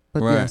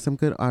 But yeah, some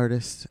good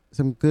artists,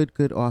 some good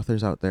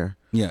authors out there.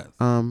 Yes.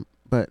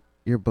 But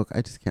your book,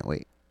 I just can't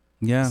wait.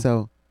 Yeah.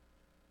 So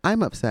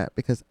I'm upset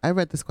because I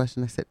read this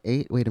question. I said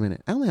 8. Wait a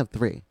minute. I only have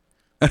 3.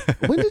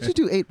 When did you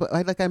do 8? But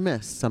I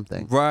missed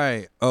something.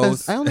 Right. Oh,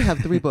 I only have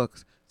 3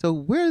 books. So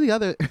where are the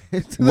other?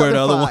 Where the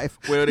other 5?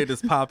 Where they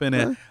just popping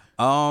in?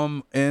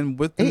 And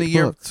within the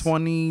year of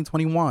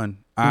 2021,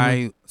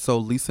 so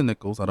Lisa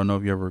Nichols. I don't know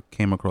if you ever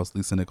came across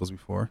Lisa Nichols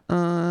before,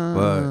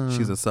 but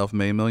she's a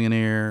self-made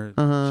millionaire.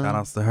 Shout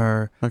outs to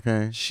her.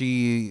 Okay.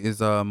 She is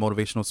a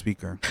motivational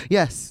speaker.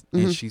 Yes.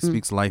 And she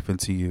speaks life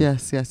into you.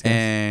 Yes.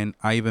 And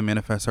I even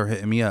manifest her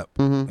hitting me up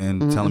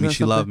and telling me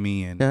she loved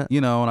me, and you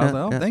know, and I was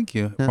like, oh, thank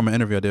you, from an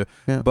interview I did.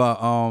 Yeah.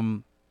 But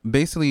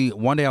basically,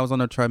 one day I was on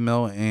the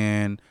treadmill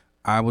and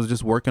I was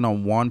just working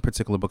on one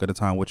particular book at a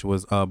time, which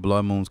was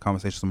Blood Moon's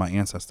Conversations with My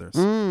Ancestors.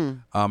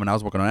 And I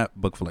was working on that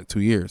book for like 2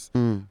 years.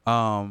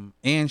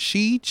 And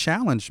she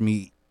challenged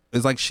me.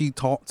 It's like she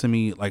talked to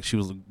me like she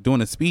was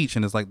doing a speech,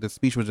 and it's like the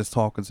speech was just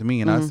talking to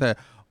me. And I said,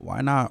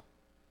 why not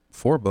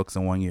 4 books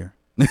in 1 year?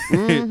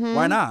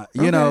 Why not?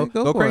 You know,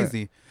 go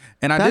crazy.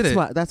 And I did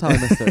it. That's how I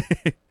missed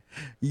it.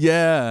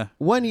 Yeah.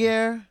 1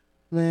 year,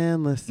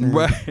 man, listen.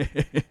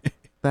 Right.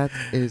 That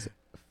is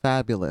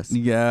fabulous.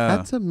 Yeah.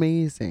 That's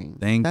amazing.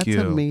 Thank you.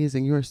 That's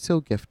amazing. You are so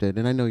gifted.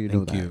 And I know you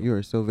know that. You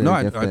are so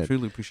very gifted. I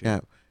truly appreciate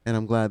it. And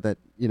I'm glad that,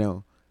 you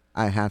know,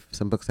 I have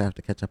some books I have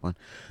to catch up on.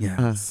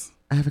 Yes.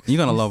 You're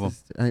going to love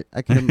them.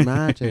 I can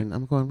imagine.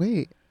 I'm going,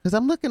 wait. Because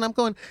I'm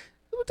going,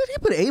 did he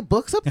put 8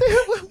 books up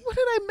there? What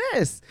did I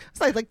miss?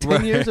 It's like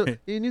 10 years. And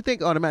you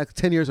think automatically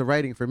 10 years of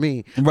writing for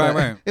me.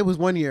 Right. It was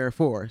 1 year or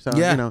 4. So,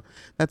 you know,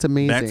 that's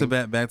amazing.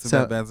 Back to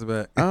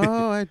back.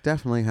 Oh, I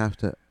definitely have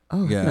to.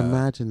 Oh, I can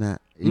imagine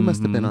that. You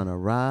must have been on a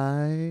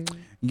ride.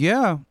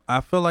 Yeah.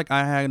 I feel like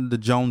I had the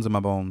Jones in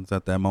my bones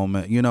at that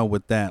moment. You know,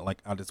 with that, like,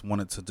 I just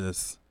wanted to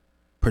just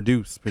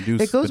produce.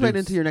 It goes right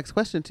into your next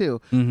question,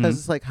 too. Because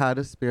it's like, how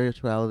does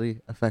spirituality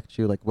affect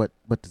you? Like, what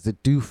does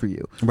it do for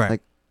you? Right.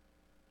 Like,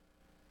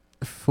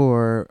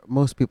 for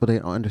most people, they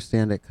don't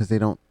understand it because they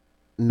don't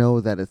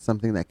know that it's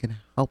something that can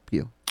help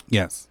you.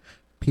 Yes.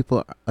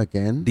 People,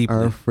 again, Deeply.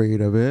 are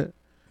afraid of it.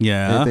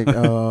 Yeah. They think,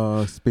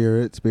 oh,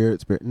 spirit.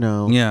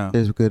 No. Yeah.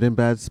 There's good and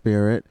bad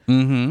spirit.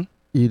 You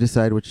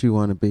decide what you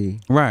want to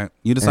be. Right.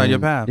 You decide your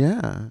path.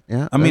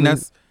 Yeah. I mean,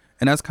 that's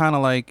kind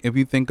of like if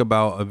you think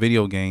about a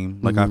video game,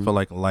 like I feel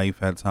like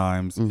life at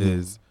times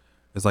is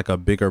like a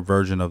bigger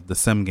version of the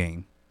sim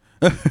game.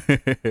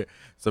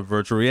 It's a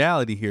virtual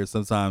reality here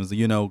sometimes,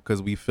 you know,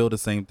 because we feel the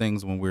same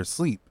things when we're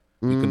asleep.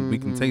 We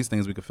can taste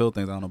things, we can feel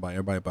things. I don't know about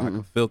everybody, but I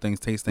can feel things,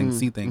 taste things,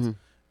 see things,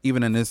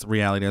 even in this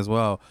reality as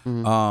well.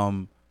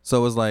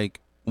 So it's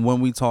like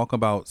when we talk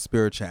about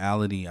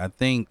spirituality, I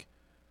think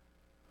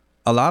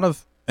a lot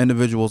of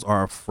individuals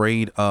are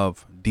afraid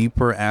of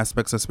deeper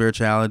aspects of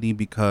spirituality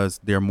because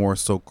they're more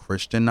so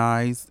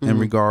Christianized in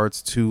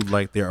regards to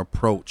like their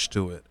approach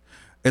to it.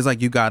 It's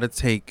like you got to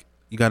take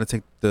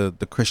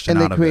the Christian out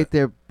of it. And they create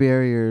their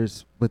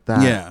barriers with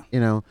that. Yeah. You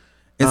know,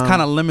 it's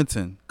kind of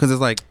limiting because it's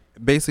like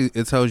basically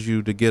it tells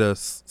you to get a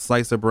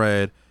slice of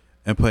bread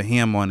and put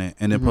ham on it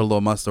and then put a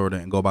little mustard on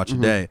it and go about your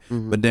day.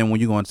 But then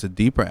when you go into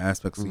deeper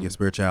aspects of your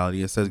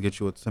spirituality, it says get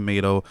you a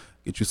tomato,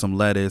 get you some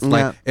lettuce.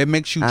 Like it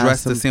makes you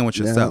dress the sandwich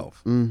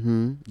yourself.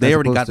 They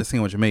already got the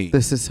sandwich made.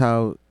 This is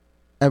how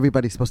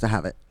everybody's supposed to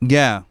have it.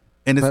 Yeah.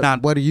 And it's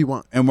not. What do you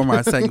want? And remember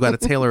I said you got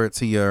to tailor it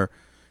to your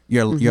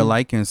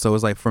liking. So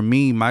it's like for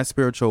me, my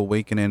spiritual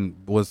awakening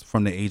was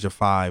from the age of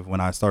 5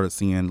 when I started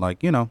seeing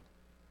like, you know,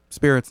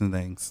 spirits and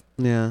things.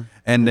 Yeah.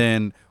 And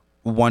then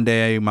one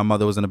day my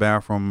mother was in the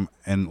bathroom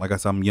and like I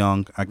said, I'm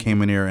young. I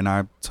came in here and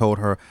I told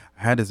her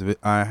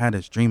I had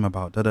this dream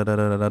about da da da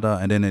da da da,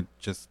 and then it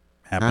just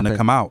happened to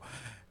come out.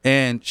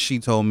 And she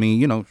told me,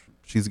 you know,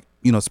 she's,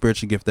 you know,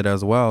 spiritually gifted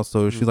as well.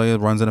 So she's like, it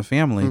runs in the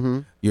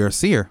family. You're a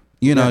seer.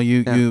 You know,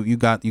 you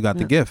got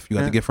the gift. You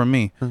got the gift from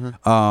me.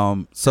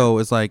 So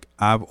it's like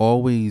I've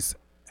always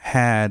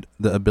had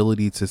the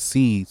ability to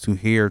see, to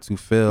hear, to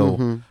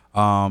feel.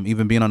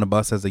 Even being on the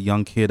bus as a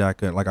young kid, I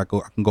can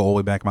go all the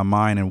way back in my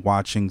mind and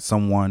watching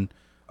someone,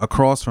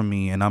 across from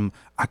me, and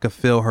I could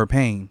feel her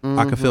pain.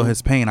 I could feel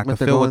his pain. I could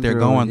feel what they're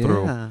going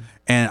through.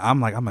 And I'm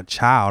like, I'm a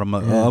child.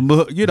 I'm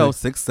a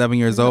 6, 7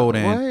 years old.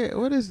 And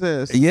what is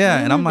this? Yeah,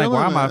 and I'm like,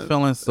 why am I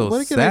feeling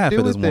so sad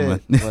for this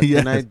woman? What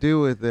can I do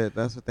with it?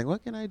 That's the thing.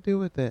 What can I do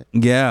with it?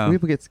 Yeah. When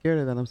people get scared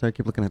of that. I'm sorry. I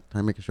keep looking at the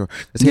time, making sure.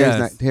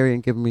 Because Harry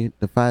ain't giving me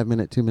the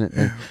 5-minute, 2-minute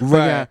thing.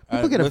 Right. Yeah,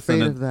 people get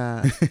afraid of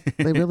that.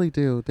 They really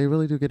do. They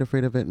really do get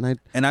afraid of it.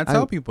 And I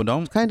tell people,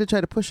 don't kind of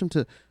try to push them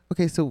to.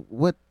 Okay, so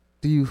what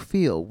do you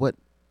feel? What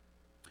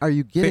are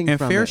you getting from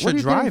it? And fear should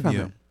drive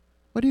you.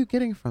 What are you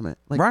getting from it?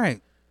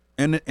 Right.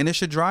 And it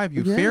should drive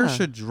you. Yeah. Fear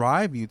should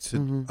drive you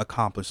to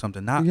accomplish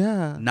something,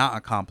 not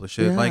accomplish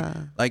it. Yeah.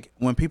 Like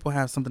when people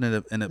have something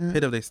in the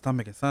pit of their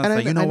stomach, it sounds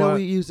like, I know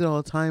we use it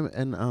all the time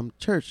in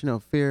church.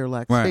 Fear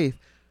lacks faith.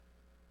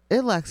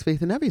 It lacks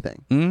faith in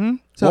everything. Mm-hmm.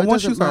 So well,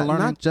 once you start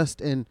learning, not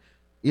just in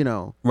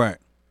right,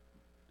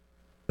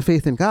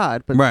 faith in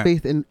God, but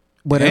faith in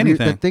whatever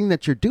the thing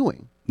that you're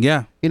doing.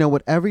 Yeah.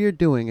 Whatever you're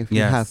doing, if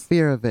you have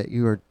fear of it,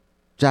 you are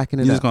jacking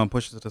it up. You're just gonna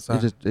push it to the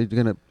side. You're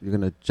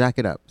gonna jack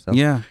it up. So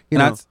yeah.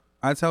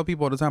 I tell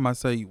people all the time. I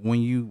say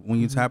when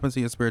you tap into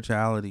your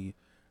spirituality,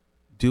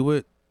 do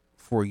it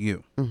for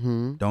you.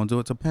 Mm-hmm. Don't do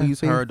it to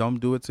please her. Don't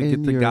do it to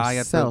get the guy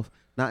at the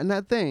not in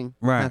that thing.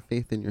 Right. Have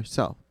faith in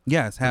yourself.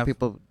 Yes. Have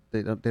people.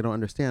 They don't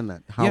understand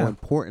that how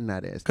important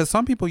that is. Because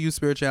some people use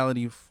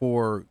spirituality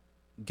for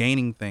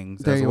gaining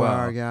things there as you well.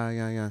 Are.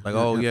 Yeah.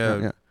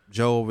 Like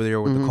Joe over there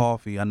with the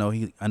coffee. I know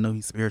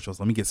he's spiritual.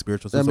 So let me get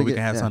spiritual so we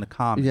can have something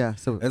common. Yeah.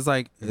 So it's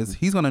like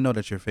he's gonna know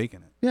that you're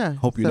faking it. Yeah.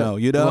 Hope you know.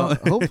 Well,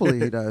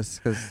 hopefully he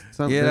does, because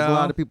there's a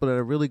lot of people that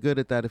are really good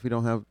at that. If you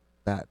don't have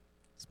that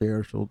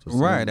spiritual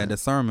discernment. Right, that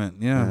discernment.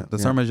 Yeah.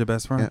 Discernment is your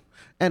best friend. Yeah.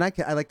 And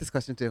I like this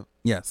question too.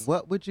 Yes.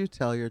 What would you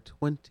tell your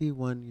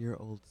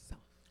 21-year-old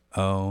self?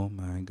 Oh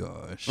my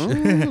gosh.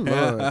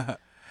 Lord.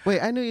 Wait,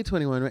 I knew you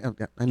 21, right?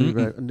 I knew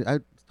you. I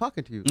was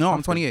talking to you. No,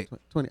 I'm 28.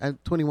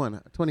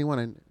 21.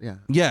 21.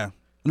 Yeah.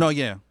 No,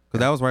 yeah. Because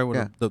that was right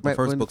when the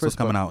first book was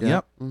coming out. Yeah.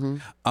 Yep.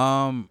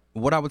 Mm-hmm.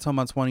 What I would tell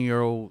my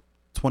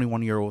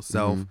 21-year-old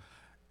self,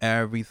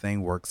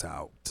 everything works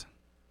out.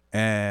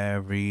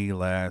 Every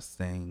last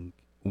thing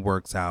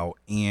works out.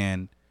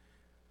 And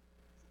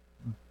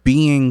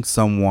being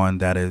someone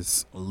that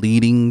is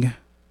leading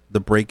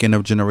the break-in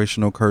of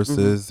generational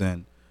curses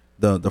and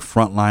the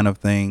front line of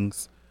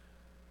things,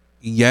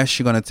 yes,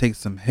 you're going to take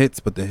some hits,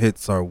 but the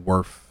hits are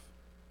worth,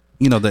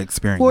 the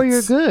experience. For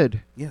your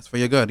good. Yes, for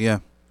your good, yeah.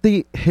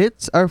 The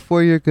hits are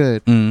for your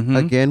good. Mm-hmm.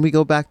 Again, we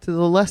go back to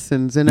the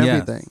lessons and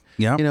everything.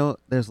 Yeah.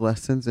 There's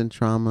lessons in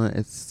trauma.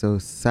 It's so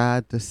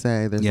sad to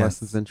say there's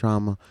lessons in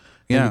trauma.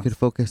 Yeah. You could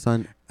focus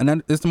on. And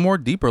then it's the more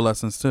deeper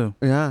lessons too.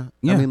 Yeah.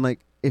 I mean,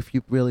 like, if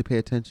you really pay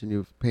attention,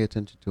 you pay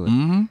attention to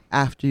it.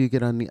 After you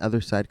get on the other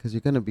side, because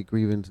you're going to be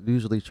grieving.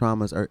 Usually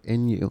traumas are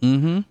in you.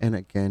 And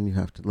again, you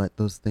have to let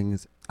those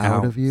things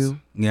out of you.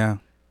 Yeah.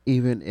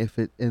 Even if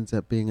it ends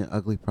up being an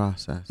ugly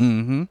process.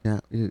 Yeah.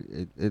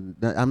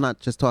 I'm not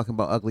just talking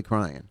about ugly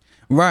crying.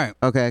 Right.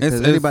 Okay.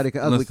 Because anybody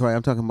can ugly cry.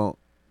 I'm talking about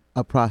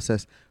a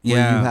process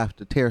where you have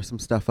to tear some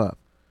stuff up.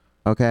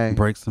 Okay.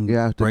 Break some. You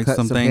have to break cut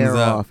some things hair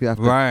up. off. You have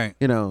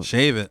to,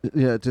 shave it.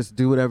 Yeah. Just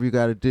do whatever you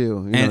got to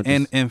do.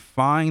 And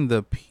find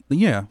the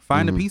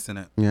find a peace in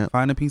it. Yeah.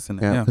 Find a peace in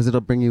it. Yeah. Because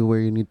it'll bring you where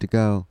you need to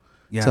go.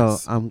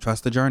 Yes. So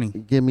trust the journey.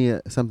 Give me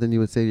something you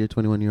would say to your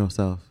 21-year-old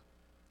self.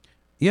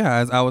 Yeah,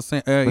 as I was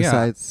saying,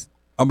 besides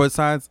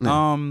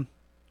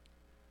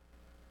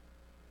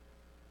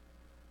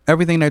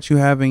everything that you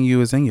have in you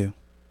is in you.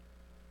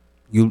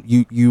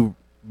 You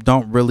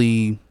don't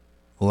really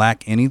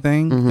lack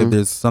anything. If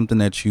there's something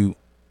that you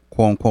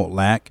quote unquote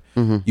lack,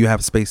 you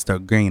have space to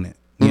gain it.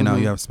 You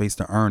have space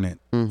to earn it.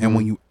 And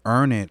when you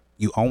earn it,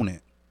 you own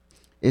it.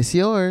 It's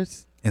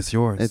yours. It's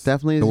yours. It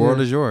definitely is. The world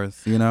is yours.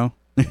 Give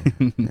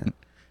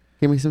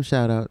me some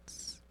shout outs.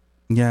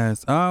 Yes.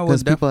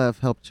 Because people have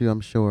helped you,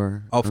 I'm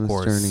sure. Of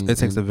course. It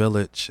takes a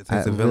village. It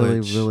takes a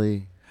village.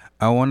 Really.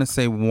 I want to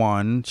say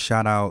one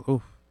shout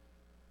out.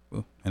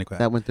 Anyway.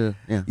 That went through.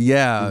 Yeah.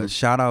 Yeah.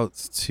 Shout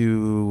outs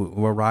to,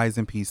 rise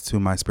in peace to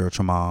my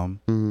spiritual mom.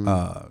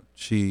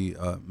 She,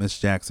 Miss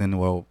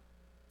Jackson,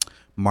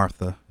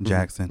 Martha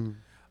Jackson,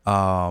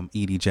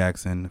 Edie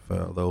Jackson,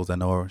 for those that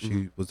know her.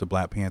 She was the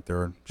Black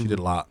Panther. She did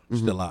a lot. She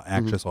did a lot.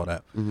 Actress, all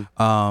that.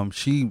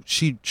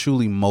 She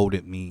truly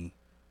molded me.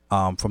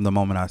 From the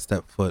moment I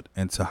stepped foot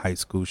into high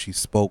school. She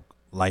spoke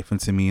life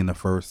into me in the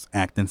first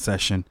acting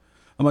session.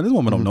 I'm like, this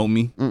woman don't know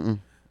me.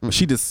 But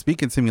she just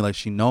speaking to me like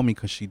she know me,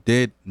 because she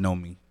did know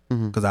me,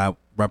 because I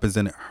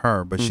represented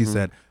her. But she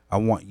said, I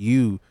want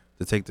you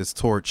to take this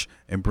torch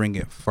and bring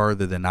it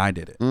further than I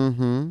did it.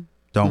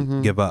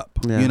 Don't give up.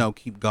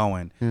 Keep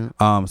going.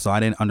 So I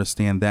didn't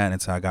understand that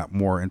until I got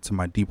more into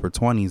my deeper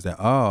 20s, that,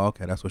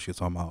 okay, that's what she was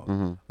talking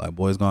about. Like,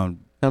 boys gonna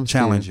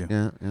challenge you.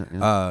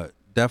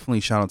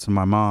 Definitely shout out to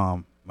my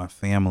mom, my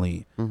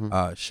family,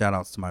 shout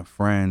outs to my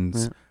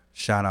friends,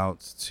 shout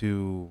outs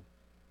to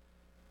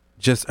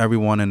just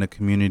everyone in the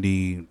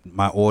community,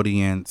 my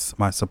audience,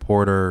 my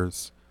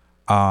supporters.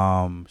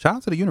 Shout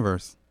out to the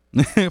universe.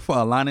 for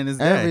aligning this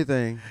day.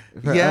 Everything.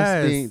 For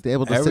us being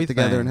able to sit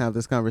together and have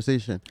this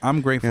conversation.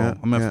 I'm grateful.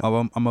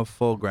 Yeah, I'm a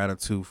full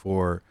gratitude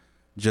for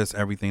just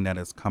everything that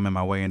has come in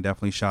my way, and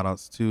definitely shout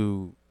outs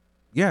to,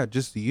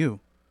 just you.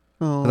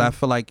 Because I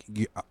feel like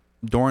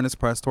during this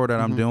press tour that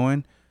I'm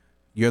doing,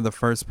 you're the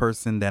first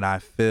person that I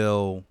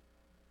feel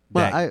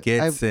that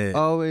gets it. I've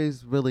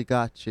always really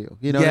got you.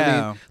 You know what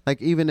I mean?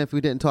 Like, even if we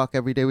didn't talk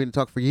every day, we didn't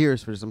talk for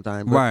years for some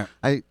time. But right.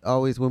 I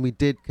always, when we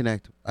did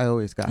connect, I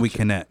always got you. We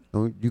connect.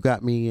 You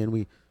got me, and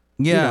we,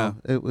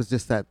 it was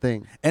just that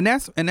thing. And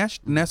that's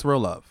real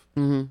love.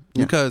 Mm-hmm.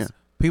 Because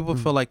people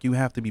feel like you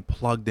have to be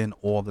plugged in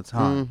all the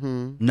time.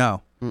 Mm-hmm.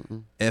 No.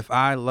 Mm-mm. If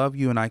I love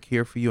you and I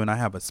care for you and I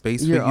have a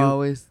space for you, you're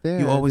always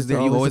there. You're always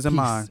there. You're always in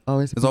mind.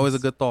 Always There's always a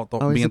good thought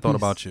being thought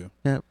about you.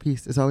 Yeah,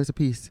 peace. It's always a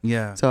peace.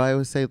 Yeah. So I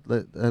always say,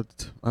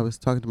 I was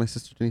talking to my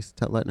sister Denise,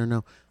 letting her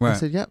know. Right. I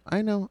said, "Yep,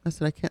 I know." I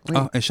said, "I can't wait."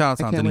 Oh, and shout out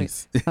to Aunt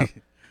Denise.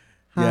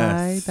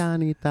 Hi, Yes.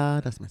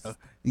 Donita. That's my sister.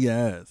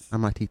 Yes.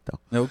 I'm Tito.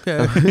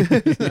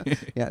 Okay.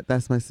 Yeah,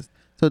 that's my sister.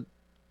 So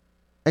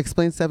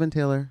explain Sev7en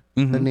Taylor,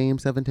 the name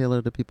Sev7en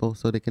Taylor to people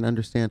so they can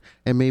understand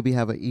and maybe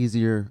have an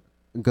easier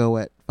go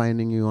at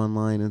finding you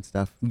online and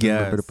stuff. Yes.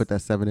 Remember to put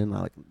that 7 in,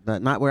 like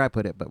not where I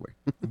put it, but where.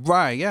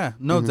 Right. Yeah.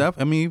 No,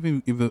 definitely. I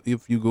mean, even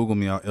if you Google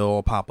me, it'll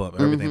all pop up.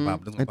 Everything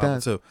pop up. It's gonna pop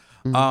up too.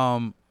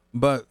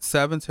 But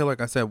Sev7en Taylor,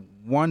 like I said,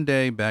 one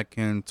day back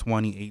in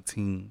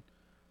 2018,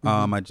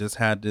 I just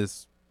had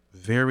this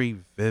very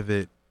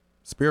vivid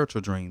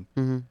spiritual dream,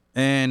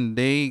 and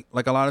they,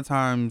 like, a lot of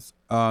times,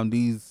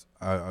 these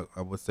I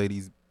would say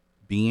these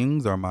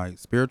beings are my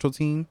spiritual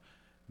team.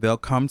 They'll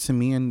come to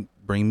me and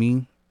bring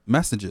me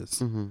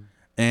messages,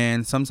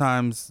 and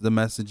sometimes the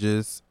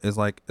messages is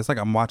like, it's like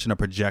I'm watching a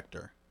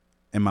projector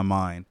in my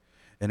mind,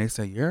 and they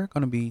say, you're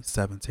gonna be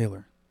Sev7en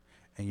Taylor,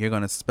 and you're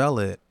gonna spell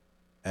it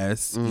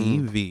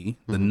SEV,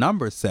 the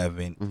number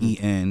 7,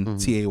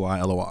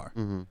 ENTAYLOR.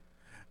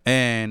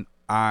 And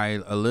I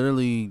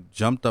literally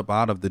jumped up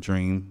out of the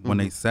dream when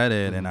they said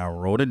it, and I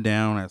wrote it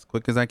down as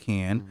quick as I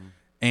can,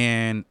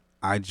 and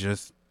I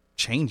just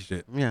changed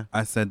it. Yeah.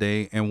 I said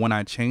and when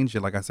I changed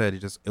it, like I said,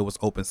 it was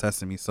open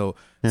sesame. So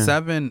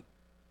 7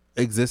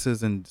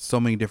 exists in so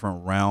many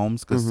different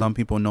realms, because some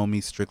people know me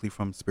strictly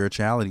from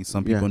spirituality.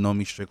 Some people know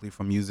me strictly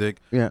from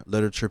music,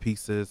 literature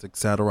pieces,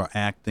 etc.,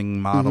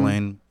 acting,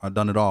 modeling. I've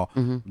done it all,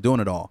 doing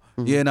it all.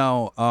 You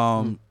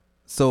know,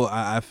 so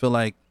I feel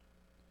like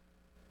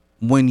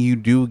when you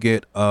do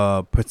get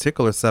a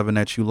particular 7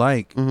 that you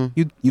like,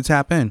 you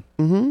tap in.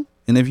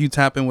 And if you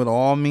tap in with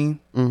all me,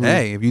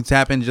 hey, if you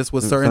tap in just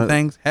with certain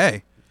things,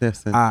 hey,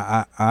 listen.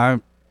 I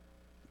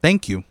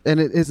thank you. And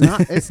it's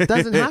not. It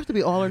doesn't have to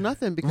be all or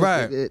nothing,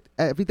 because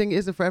everything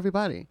isn't for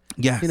everybody.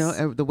 Yes. You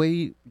know, the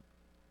way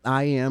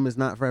I am is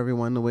not for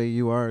everyone. The way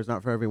you are is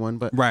not for everyone.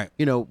 But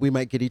you know, we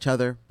might get each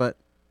other, but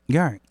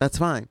that's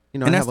fine. You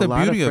know, and I that's have the a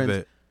lot beauty of of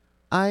friends. it.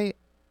 I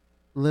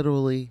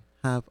literally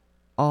have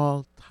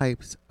all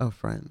types of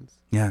friends.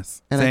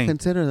 Yes. And Same. I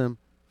consider them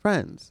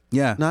friends.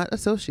 Yeah. Not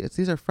associates.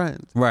 These are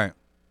friends. Right.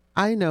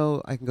 I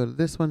know I can go to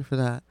this one for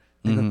that.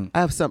 I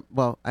have some.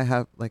 Well, I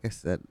have, like I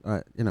said,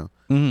 you know,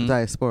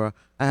 diaspora.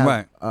 I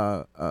have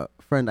a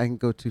friend I can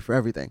go to for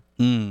everything,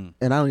 and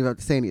I don't even have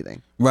to say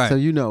anything. Right. So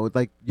you know,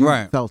 like you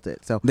felt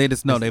it. So they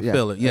just know, they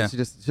feel it. Yeah.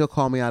 She'll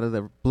call me out of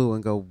the blue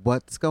and go,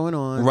 "What's going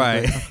on?"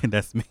 Right. Like,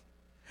 That's me.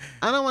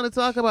 I don't want to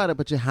talk about it,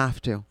 but you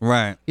have to.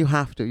 Right. You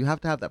have to. You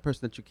have to have that person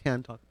that you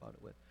can talk about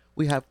it with.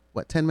 We have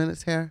 10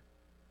 minutes here.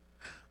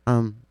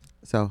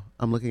 So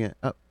I'm looking at.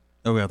 Oh,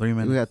 we got 3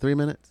 minutes. We got 3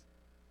 minutes.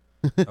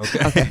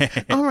 Okay.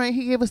 All right.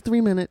 He gave us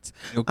 3 minutes.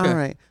 Okay. All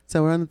right.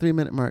 So we're on the 3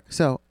 minute mark.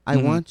 So I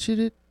want you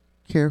to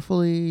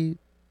carefully,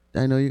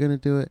 I know you're going to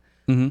do it,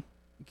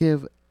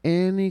 give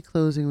any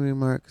closing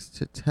remarks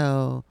to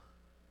tell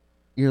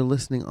your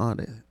listening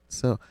audience.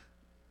 So,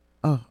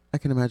 I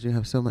can imagine you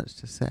have so much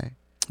to say.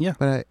 Yeah.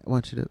 But I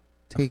want you to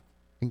take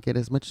and get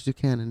as much as you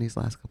can in these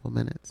last couple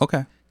minutes.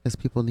 Okay. Because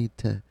people need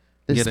to,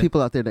 there's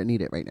people out there that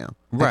need it right now.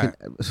 Right.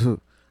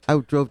 I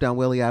drove down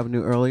Willie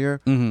Avenue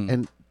earlier,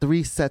 and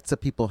 3 sets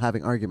of people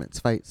having arguments,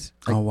 fights.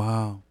 Like, oh,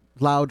 wow.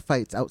 Loud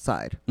fights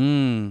outside.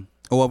 Oh,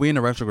 well, we in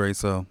the retrograde,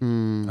 so I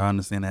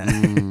understand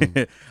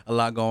that. A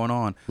lot going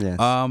on. Yes.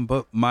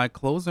 But my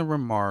closing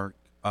remark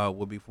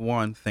would be, for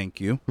one, thank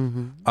you.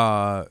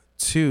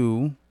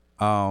 2,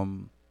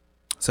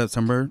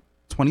 September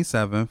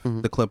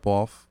 27th, the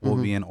Qliphoth will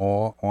be in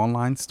all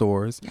online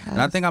stores. Yes. And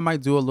I think I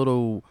might do a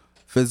little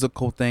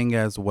physical thing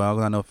as well,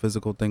 because I know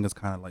physical thing is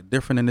kind of like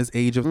different in this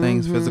age of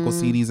things, physical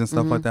CDs and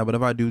stuff like that. But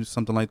if I do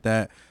something like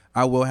that,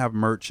 I will have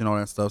merch and all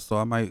that stuff, so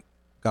I might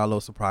got a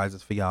little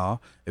surprises for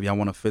y'all if y'all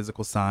want a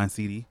physical signed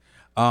CD.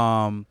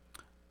 But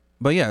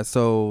yeah,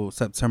 so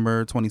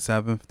September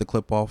 27th, the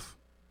Qliphoth,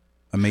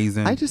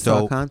 amazing. I just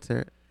saw a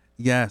concert.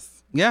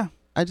 Yes. Yeah,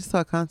 I just saw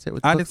a concert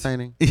with the book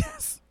signing.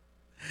 Yes.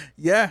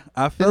 Yeah,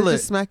 I feel Did it.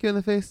 Just smack you in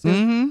the face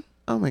too?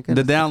 Oh my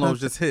goodness. The downloads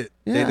just hit.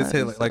 They just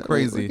hit like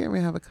crazy. We're getting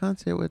ready to have a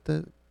concert with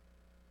the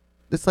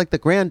it's like the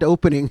grand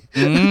opening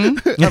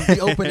of the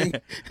opening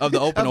of the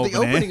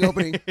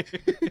opening.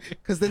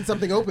 Because then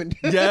something opened.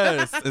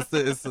 Yes,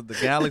 it's the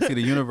galaxy,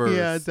 the universe.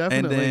 Yeah,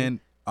 definitely.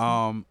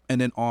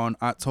 And then on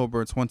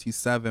October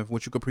 27th,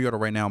 which you can pre-order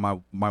right now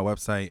on my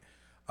website,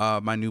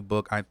 my new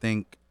book, I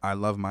Think I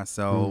Love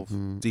Myself,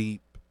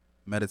 Deep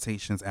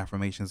Meditations,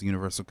 Affirmations,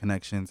 Universal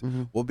Connections,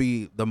 will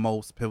be the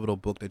most pivotal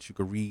book that you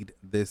could read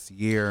this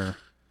year,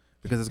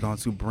 because it's going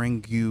to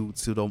bring you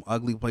to them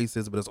ugly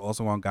places, but it's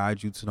also going to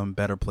guide you to them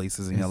better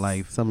places in your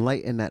life. Some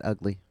light in that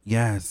ugly.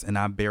 Yes, and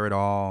I bear it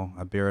all.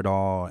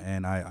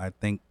 And I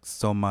think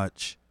so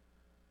much.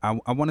 I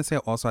want to say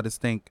also, I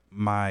just thank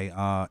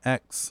my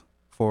ex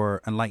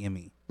for enlightening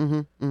me.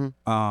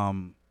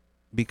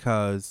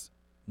 Because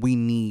we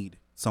need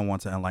someone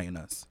to enlighten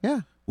us.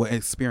 Yeah. With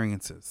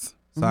experiences,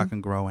 so I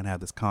can grow and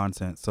have this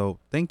content. So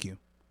thank you.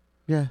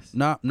 Yes.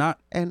 Not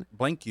and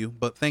blank you,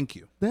 but thank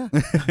you. Yeah.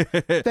 Thank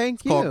you.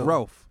 It's called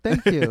growth.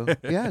 Thank you.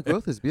 Yeah,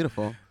 growth is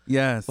beautiful.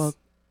 Yes. Well,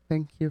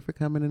 thank you for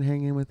coming and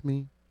hanging with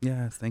me.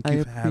 Yes, thank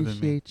you for having me. I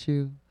appreciate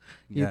you.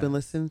 You've been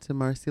listening to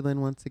MarceyLynn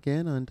once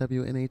again on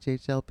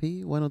WNHH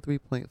LP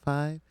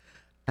 103.5,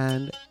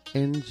 and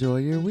enjoy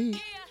your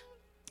week.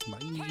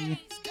 Bye.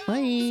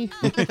 Bye.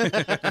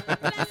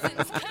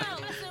 Blessings come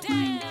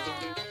down.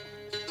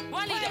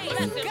 I need a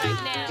blessing right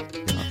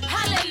now.